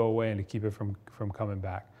help it go away and to keep it from coming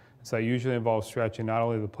back. So that usually involves stretching not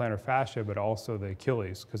only the plantar fascia, but also the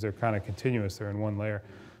Achilles, because they're kind of continuous, they're in one layer.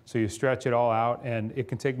 So you stretch it all out, and it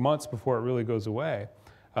can take months before it really goes away.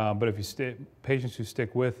 But if patients who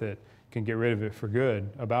stick with it can get rid of it for good,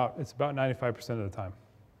 it's about 95% of the time.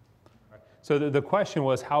 So the question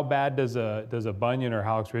was, how bad does a bunion or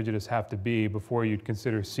hallux rigidus have to be before you'd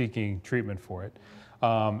consider seeking treatment for it?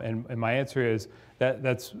 And my answer is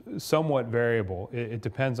that's somewhat variable. It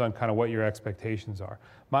depends on kind of what your expectations are.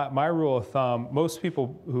 My rule of thumb, most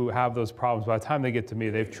people who have those problems, by the time they get to me,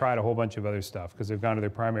 they've tried a whole bunch of other stuff because they've gone to their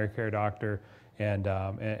primary care doctor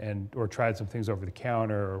or tried some things over the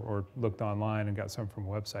counter or looked online and got some from a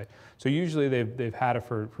website. So usually they've had it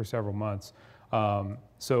for several months. My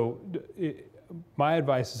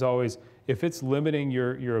advice is always, if it's limiting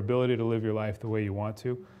your ability to live your life the way you want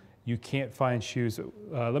to, you can't find shoes.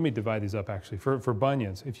 Let me divide these up actually. For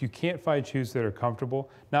bunions, if you can't find shoes that are comfortable,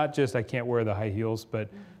 not just I can't wear the high heels, but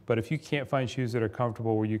if you can't find shoes that are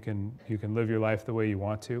comfortable where you can live your life the way you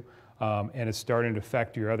want to, and it's starting to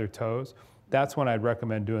affect your other toes, that's when I'd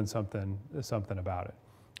recommend doing something about it.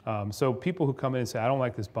 So people who come in and say, I don't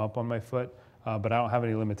like this bump on my foot, but I don't have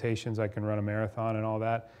any limitations, I can run a marathon and all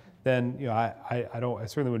that, then I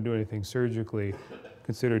certainly wouldn't do anything surgically.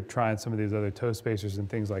 Considered trying some of these other toe spacers and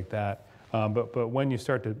things like that. But when you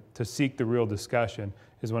start to seek the real discussion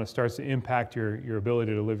is when it starts to impact your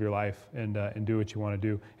ability to live your life and do what you want to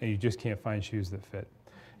do, and you just can't find shoes that fit.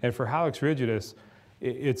 And for hallux rigidus,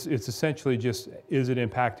 it's essentially just, is it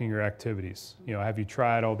impacting your activities? Have you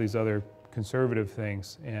tried all these other conservative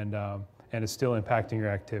things? And and it's still impacting your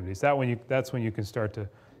activities. That's when you can start to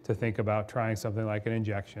think about trying something like an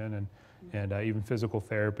injection and even physical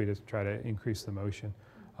therapy to try to increase the motion.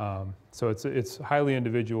 So it's highly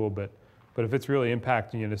individual, but if it's really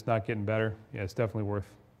impacting you and it's not getting better, yeah, it's definitely worth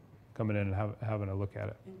coming in and having a look at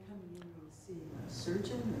it. And coming in and seeing a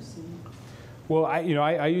surgeon or seeing? Well,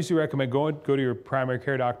 I usually recommend go to your primary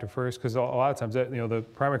care doctor first, because a lot of times, the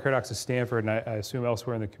primary care doctors at Stanford, and I assume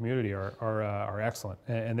elsewhere in the community, are excellent,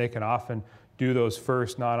 and they can often do those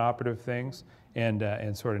first non-operative things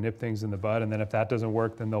and sort of nip things in the bud, and then if that doesn't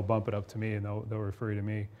work, then they'll bump it up to me and they'll refer you to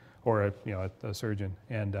me or a surgeon,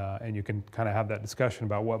 and you can kind of have that discussion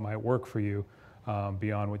about what might work for you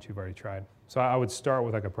beyond what you've already tried. So I would start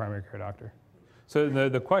with like a primary care doctor. So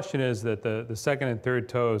the question is that the second and third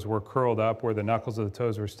toes were curled up where the knuckles of the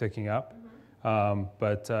toes were sticking up,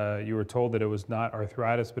 but you were told that it was not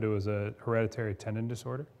arthritis, but it was a hereditary tendon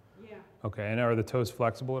disorder? Yeah. Okay, and are the toes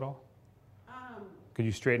flexible at all? Could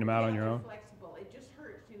you straighten them out on your own? Flexible. It just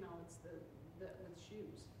hurts, it's the with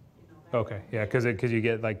shoes, that Okay, yeah, because you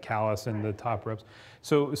get like callus in the top ribs.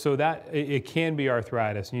 So that it can be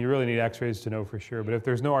arthritis, and you really need X-rays to know for sure. But if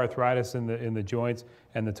there's no arthritis in the joints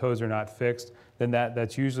and the toes are not fixed, then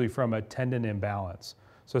that's usually from a tendon imbalance.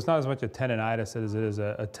 So it's not as much a tendonitis as it is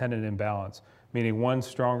a tendon imbalance, meaning one's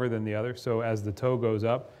stronger than the other. So as the toe goes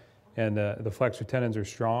up and the flexor tendons are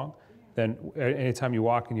strong, then anytime you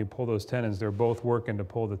walk and you pull those tendons, they're both working to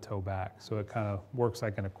pull the toe back. So it kind of works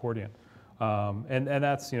like an accordion. And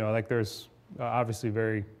that's, like there's obviously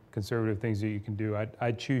very conservative things that you can do.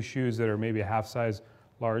 I'd choose shoes that are maybe a half size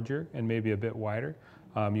larger and maybe a bit wider.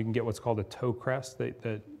 You can get what's called a toe crest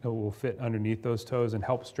that will fit underneath those toes and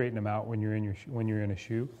help straighten them out when you're in a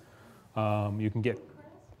shoe. You can get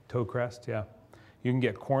toe crest, yeah. You can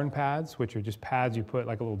get corn pads, which are just pads you put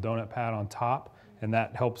like a little donut pad on top, and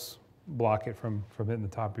that helps block it from hitting the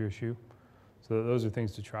top of your shoe. So those are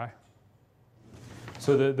things to try.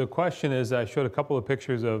 So the question is, I showed a couple of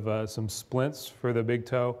pictures of some splints for the big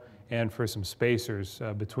toe and for some spacers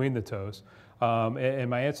between the toes. And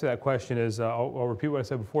my answer to that question is, I'll repeat what I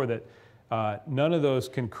said before, that none of those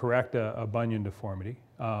can correct a bunion deformity.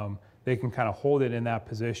 They can kind of hold it in that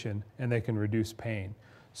position and they can reduce pain.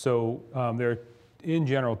 So there are, in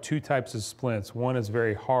general, two types of splints. One is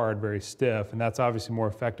very hard, very stiff, and that's obviously more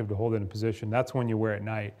effective to hold it in position. That's one you wear at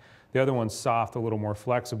night. The other one's soft, a little more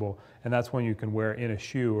flexible, and that's one you can wear in a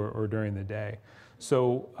shoe or during the day.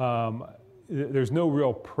 So there's no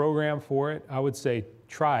real program for it. I would say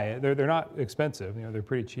try it. They're not expensive, they're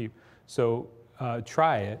pretty cheap. So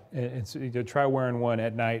try it, and try wearing one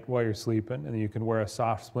at night while you're sleeping, and then you can wear a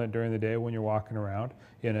soft splint during the day when you're walking around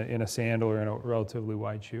in a sandal or in a relatively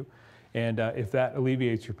wide shoe. And if that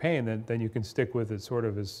alleviates your pain, then you can stick with it sort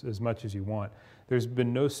of as much as you want. There's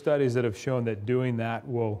been no studies that have shown that doing that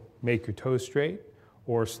will make your toes straight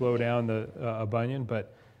or slow down a bunion,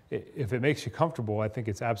 but if it makes you comfortable, I think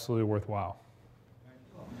it's absolutely worthwhile.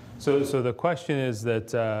 So the question is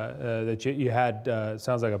that you had,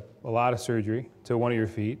 sounds like a lot of surgery to one of your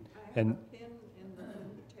feet. I have a pin in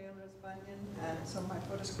the tailor's bunion, and so my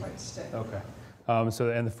foot is quite stiff. Okay.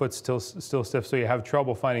 And the foot's still stiff, so you have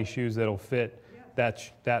trouble finding shoes that'll fit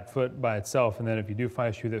that foot by itself. And then if you do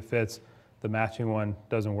find a shoe that fits, the matching one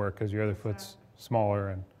doesn't work because your other foot's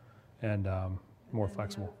smaller and more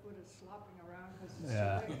flexible. The other foot is slopping around because it's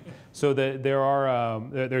Yeah. so big. So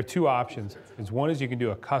there are two options. One is you can do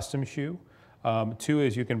a custom shoe. Two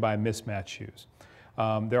is you can buy mismatched shoes.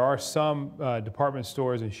 There are some department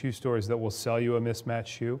stores and shoe stores that will sell you a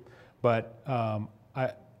mismatched shoe, but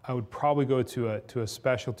I would probably go to a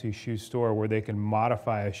specialty shoe store where they can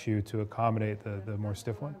modify a shoe to accommodate the more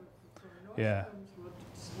stiff one. Yeah.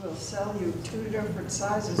 Will sell you two different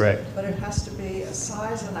sizes, Right. but it has to be a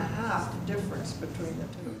size and a half difference between the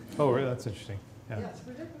two. Oh, really? That's interesting. Yeah, it's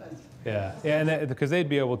ridiculous. Yeah, and because they'd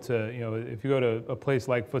be able to, if you go to a place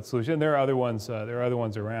like Foot Solution, there are other ones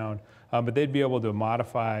around, but they'd be able to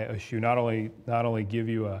modify a shoe, not only give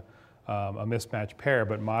you a mismatched pair,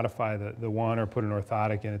 but modify the one or put an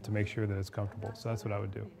orthotic in it to make sure that it's comfortable. So that's what I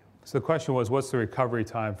would do. So the question was, what's the recovery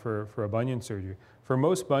time for a bunion surgery? For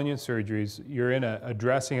most bunion surgeries, you're in a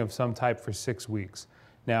dressing of some type for 6 weeks.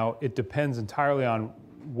 Now, it depends entirely on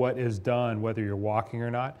what is done, whether you're walking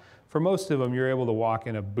or not. For most of them, you're able to walk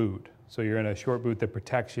in a boot. So you're in a short boot that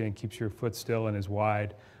protects you and keeps your foot still and is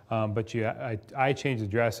wide. But I change the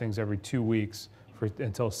dressings every 2 weeks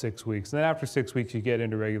until 6 weeks. And then after 6 weeks, you get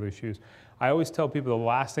into regular shoes. I always tell people the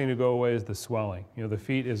last thing to go away is the swelling. The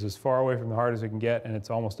feet is as far away from the heart as it can get, and it's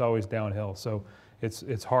almost always downhill. So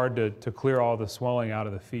it's hard to clear all the swelling out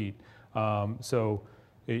of the feet. So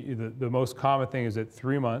The most common thing is at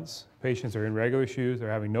 3 months, patients are in regular shoes, they're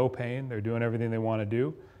having no pain, they're doing everything they want to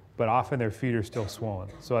do, but often their feet are still swollen.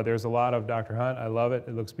 So there's a lot of Dr. Hunt, I love it,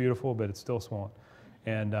 it looks beautiful, but it's still swollen.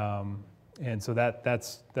 And so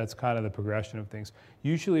that's kind of the progression of things.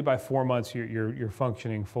 Usually by 4 months, you're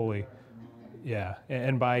functioning fully. Yeah,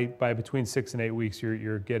 and by between 6 and 8 weeks,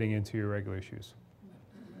 you're getting into your regular shoes.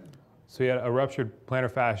 So you had a ruptured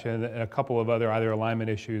plantar fascia and a couple of other either alignment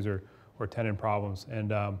issues or tendon problems,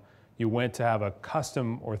 and you went to have a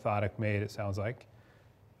custom orthotic made, it sounds like,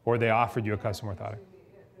 or they offered you a custom orthotic.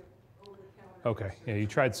 Okay, yeah, you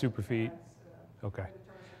tried Superfeet. Okay.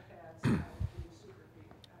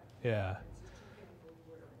 Yeah.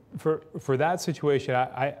 For that situation,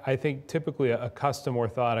 I think typically a custom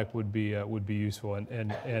orthotic would be useful,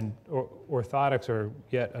 and orthotics are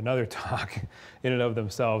yet another talk in and of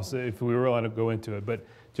themselves if we were willing to go into it. But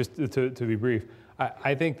just to be brief,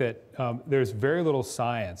 I think that there's very little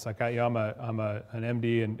science. Like I'm an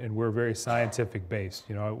MD, and we're very scientific based.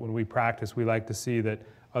 You know, when we practice, we like to see that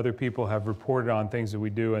other people have reported on things that we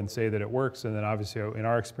do and say that it works, and then obviously in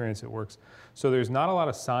our experience it works. So there's not a lot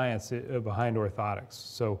of science behind orthotics.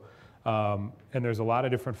 So, and there's a lot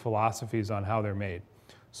of different philosophies on how they're made.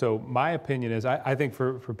 So my opinion is, I think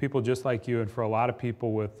for people just like you and for a lot of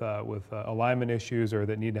people with alignment issues or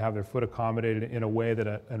that need to have their foot accommodated in a way that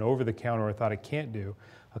an over-the-counter orthotic can't do,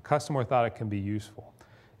 a custom orthotic can be useful.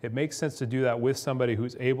 It makes sense to do that with somebody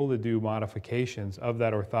who's able to do modifications of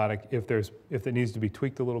that orthotic if it needs to be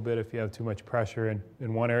tweaked a little bit, if you have too much pressure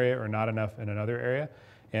in one area or not enough in another area,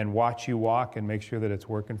 and watch you walk and make sure that it's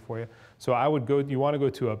working for you. So you want to go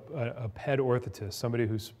to a ped orthotist, somebody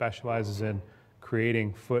who specializes in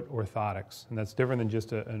creating foot orthotics, and that's different than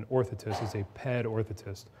just an orthotist. It's a ped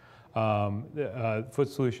orthotist. Foot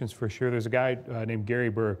Solutions for sure. There's a guy named Gary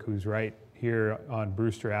Burke who's right here on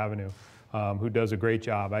Brewster Avenue, who does a great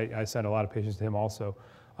job. I send a lot of patients to him also.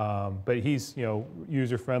 But he's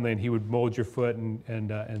user friendly, and he would mold your foot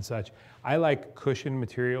and such. I like cushion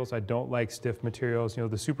materials. I don't like stiff materials. The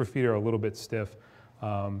Superfeet are a little bit stiff,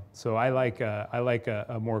 so I like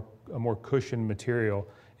a more cushioned material.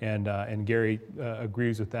 And Gary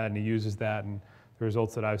agrees with that, and he uses that, and the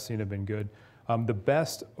results that I've seen have been good. The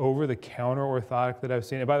best over-the-counter orthotic that I've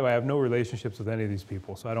seen, and by the way, I have no relationships with any of these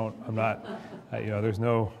people, so I'm not, there's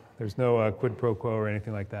no quid pro quo or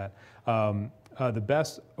anything like that. The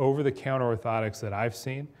best over-the-counter orthotics that I've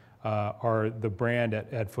seen are the brand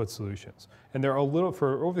at Foot Solutions, and they're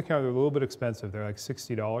for over-the-counter, they're a little bit expensive. They're like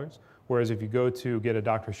 $60. Whereas if you go to get a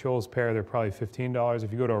Dr. Scholl's pair, they're probably $15.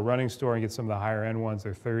 If you go to a running store and get some of the higher end ones,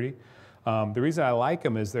 they're $30. The reason I like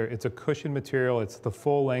them is it's a cushion material. It's the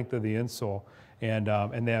full length of the insole, and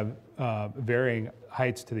they have varying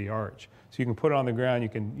heights to the arch. So you can put it on the ground,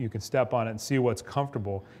 you can step on it and see what's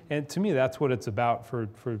comfortable. And to me, that's what it's about for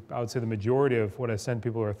I would say the majority of what I send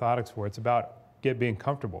people to orthotics for. It's about being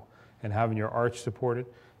comfortable and having your arch supported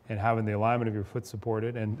and having the alignment of your foot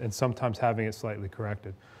supported and sometimes having it slightly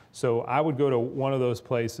corrected. So I would go to one of those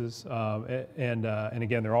places, and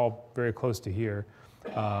again, they're all very close to here,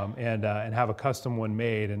 and have a custom one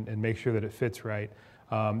made and make sure that it fits right.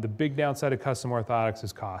 The big downside of custom orthotics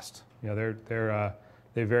is cost.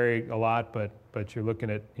 They vary a lot, but you're looking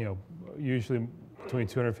at usually between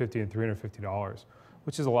 $250 and $350,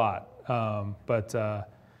 which is a lot.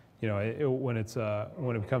 When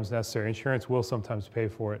it becomes necessary, insurance will sometimes pay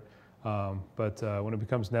for it, but when it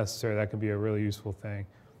becomes necessary, that can be a really useful thing.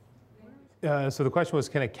 So the question was,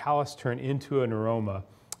 can a callus turn into a neuroma?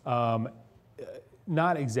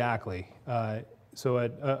 Not exactly. So a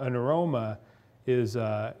neuroma is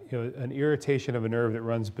an irritation of a nerve that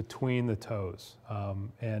runs between the toes,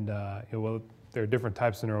 there are different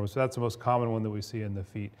types of neuromas. So that's the most common one that we see in the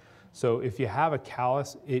feet. So if you have a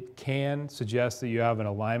callus, it can suggest that you have an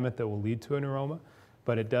alignment that will lead to a neuroma,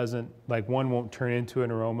 but it doesn't. Like one won't turn into a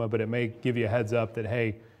neuroma, but it may give you a heads up that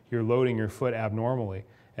hey, you're loading your foot abnormally,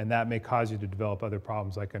 and that may cause you to develop other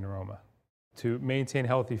problems like a neuroma. To maintain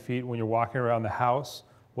healthy feet when you're walking around the house,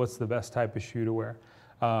 what's the best type of shoe to wear?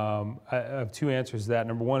 I have two answers to that.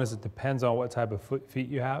 Number one is it depends on what type of feet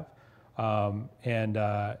you have, and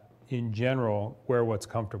in general, wear what's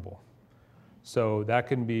comfortable. So that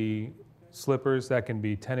can be slippers, that can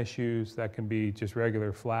be tennis shoes, that can be just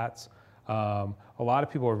regular flats. A lot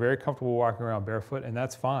of people are very comfortable walking around barefoot, and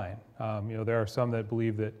that's fine. There are some that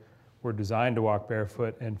believe that we're designed to walk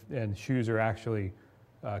barefoot, and shoes are actually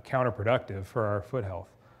counterproductive for our foot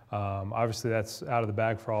health. Obviously, that's out of the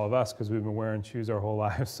bag for all of us because we've been wearing shoes our whole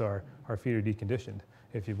lives, so our feet are deconditioned,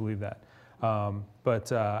 if you believe that.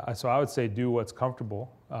 So I would say do what's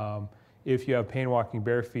comfortable. If you have pain walking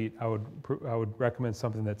bare feet, I would recommend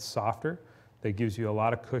something that's softer that gives you a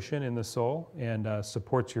lot of cushion in the sole and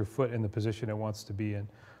supports your foot in the position it wants to be in.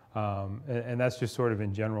 And that's just sort of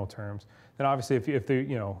in general terms. Then obviously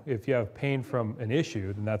if you have pain from an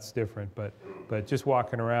issue, then that's different. But just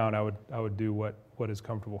walking around, I would do what is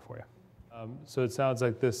comfortable for you. So it sounds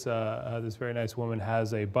like this very nice woman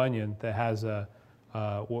has a bunion that has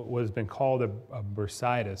what has been called a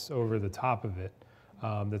bursitis over the top of it.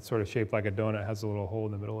 That's sort of shaped like a donut, has a little hole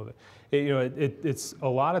in the middle of it. It's a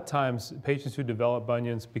lot of times patients who develop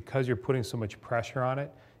bunions, because you're putting so much pressure on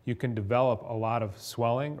it, you can develop a lot of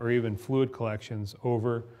swelling or even fluid collections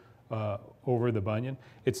over the bunion.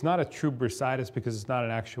 It's not a true bursitis because it's not an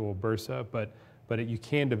actual bursa, but you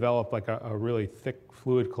can develop like a really thick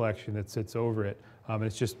fluid collection that sits over it. And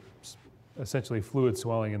it's just essentially fluid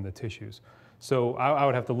swelling in the tissues. So I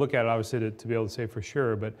would have to look at it, obviously, to be able to say for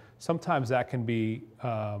sure, but sometimes that can be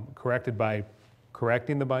corrected by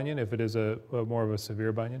correcting the bunion if it is a more of a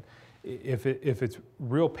severe bunion. If it's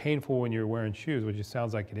real painful when you're wearing shoes, which it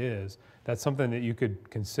sounds like it is, that's something that you could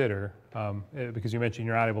consider, because you mentioned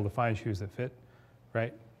you're not able to find shoes that fit,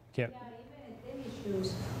 right? Can't. Yeah, even at tennis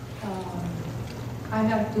shoes, I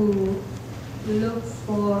have to look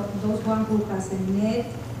for those one who has a net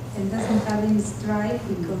and doesn't have any stripe,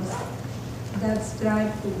 because that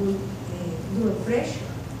stripe will do a pressure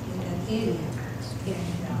in that area,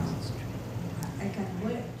 and I can't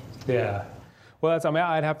wear it. Yeah. Well,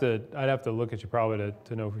 I'd have to look at you probably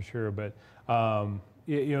to know for sure, but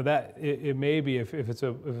that it may be if it's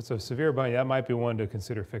a severe bunion, that might be one to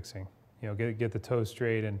consider fixing. Get the toe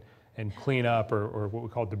straight and clean up or what we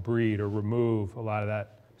call debride, or remove a lot of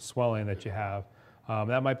that swelling that you have.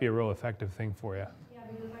 That might be a real effective thing for you. Yeah,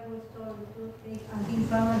 because I was told to take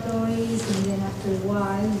anti-inflammatories, and then after a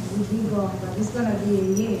while it will be gone, but it's gonna be a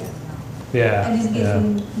year now. Yeah. And it's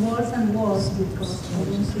getting worse and worse because I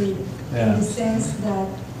don't feel it. Yeah. In the sense that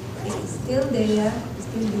it's still there, it's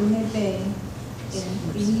still giving me pain,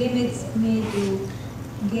 and it limits me to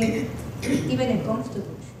get even a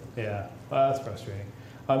comfortable shoe. Yeah, well, that's frustrating.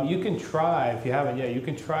 You can try, if you haven't yet, you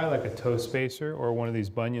can try like a toe spacer or one of these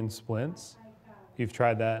bunion splints. You've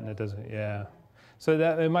tried that and it doesn't, yeah. So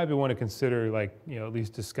that it might be one to consider, like, at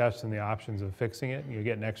least discussing the options of fixing it.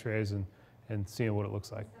 Getting x-rays and seeing what it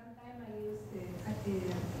looks like. Sometimes I use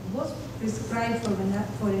was prescribed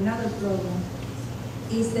for another problem.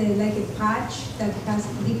 It's like a patch that has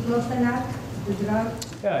diclofenac, the drug.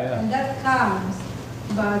 Yeah. And that calms,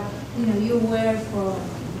 but you wear for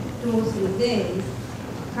 2 or 3 days,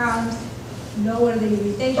 calms, lower the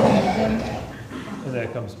irritation, and then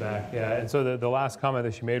it comes back, yeah. And so the last comment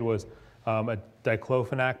that she made was a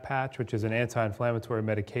diclofenac patch, which is an anti-inflammatory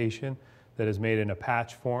medication that is made in a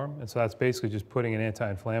patch form. And so that's basically just putting an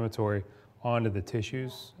anti-inflammatory onto the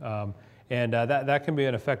tissues. And that can be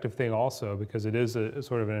an effective thing also, because it is a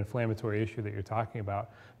sort of an inflammatory issue that you're talking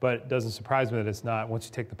about. But it doesn't surprise me that it's not. Once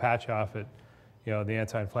you take the patch off, the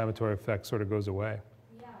anti-inflammatory effect sort of goes away.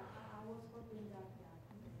 yeah, I was hoping that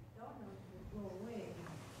donut would go away,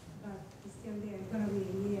 but it's still there. It's gonna be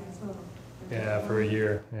a year, so. Yeah, for a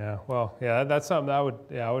year. Yeah. Well, yeah, that's something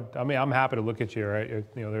I'm happy to look at you, right?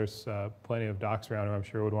 There's plenty of docs around who I'm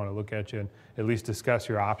sure would want to look at you and at least discuss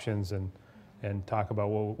your options and talk about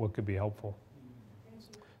what could be helpful.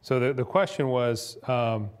 So the question was,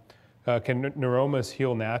 can neuromas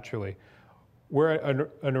heal naturally? Where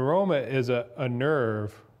a neuroma is a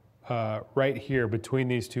nerve right here between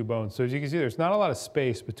these two bones. So as you can see, there's not a lot of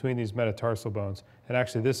space between these metatarsal bones. And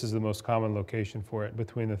actually, this is the most common location for it,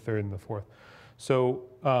 between the third and the fourth. So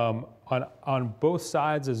on both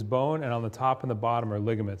sides is bone, and on the top and the bottom are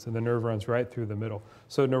ligaments, and the nerve runs right through the middle.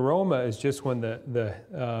 So neuroma is just when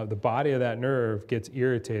the body of that nerve gets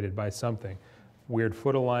irritated by something. Weird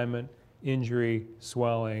foot alignment, injury,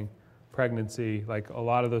 swelling, pregnancy, like a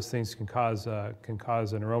lot of those things can cause a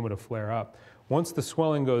neuroma to flare up. Once the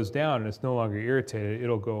swelling goes down and it's no longer irritated,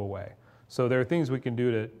 it'll go away. So there are things we can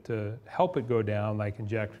do to help it go down, like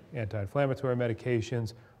inject anti-inflammatory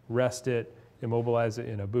medications, rest it, immobilize it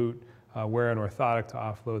in a boot, wear an orthotic to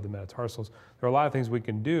offload the metatarsals. There are a lot of things we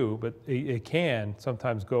can do, but it can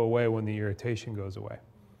sometimes go away when the irritation goes away.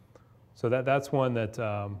 So that's one that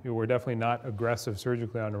we're definitely not aggressive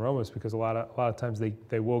surgically on neuromas, because a lot of times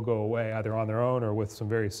they will go away either on their own or with some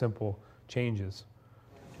very simple changes.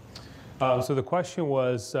 So the question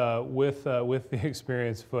was, with the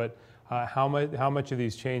experienced foot, how much of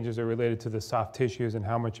these changes are related to the soft tissues and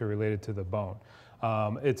how much are related to the bone?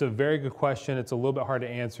 It's a very good question. It's a little bit hard to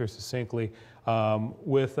answer succinctly.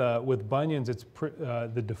 With bunions,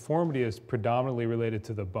 the deformity is predominantly related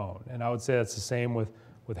to the bone, and I would say that's the same with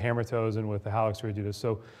hammer toes and with the hallux rigidus.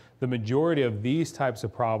 So the majority of these types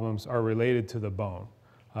of problems are related to the bone.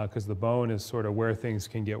 because the bone is sort of where things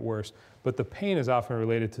can get worse. But the pain is often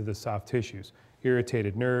related to the soft tissues,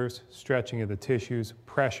 irritated nerves, stretching of the tissues,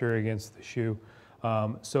 pressure against the shoe.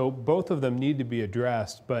 So both of them need to be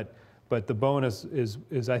addressed, but the bone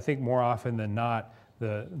is I think more often than not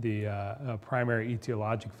the primary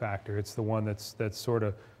etiologic factor. It's the one that's sort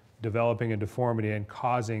of developing a deformity and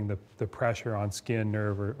causing the pressure on skin,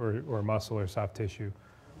 nerve, or muscle or soft tissue.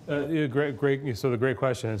 Great. So the great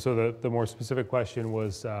question. And so the more specific question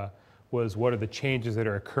was what are the changes that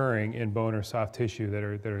are occurring in bone or soft tissue that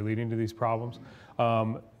are leading to these problems?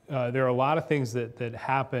 There are a lot of things that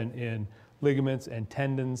happen in ligaments and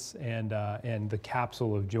tendons and the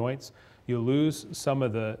capsule of joints. You lose some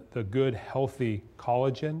of the good, healthy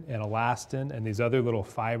collagen and elastin and these other little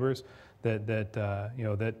fibers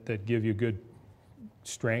that give you good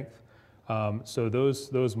strength. So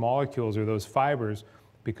those molecules or those fibers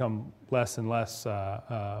become less and less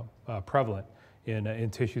prevalent in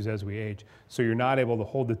tissues as we age. So you're not able to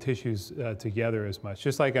hold the tissues together as much.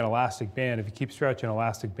 Just like an elastic band, if you keep stretching an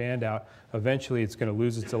elastic band out, eventually it's going to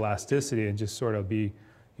lose its elasticity and just sort of be,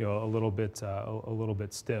 a little bit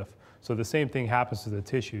stiff. So the same thing happens to the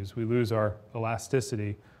tissues. We lose our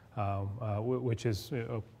elasticity, which is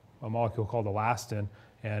a molecule called elastin,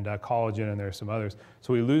 and collagen, and there are some others.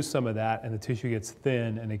 So we lose some of that, and the tissue gets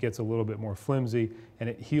thin, and it gets a little bit more flimsy, and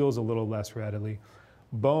it heals a little less readily.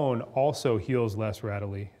 Bone also heals less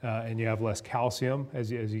readily, and you have less calcium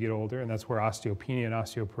as you get older, and that's where osteopenia and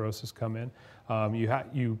osteoporosis come in.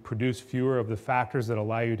 You produce fewer of the factors that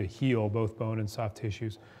allow you to heal both bone and soft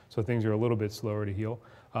tissues, so things are a little bit slower to heal.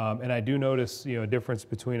 And I do notice, a difference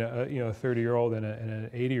between a 30-year-old and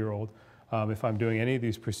an 80-year-old. If I'm doing any of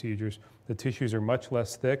these procedures, the tissues are much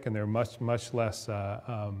less thick and they're much less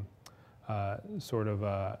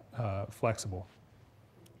flexible.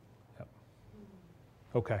 Yep.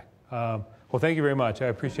 Okay. Well, thank you very much. I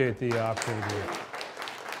appreciate the opportunity.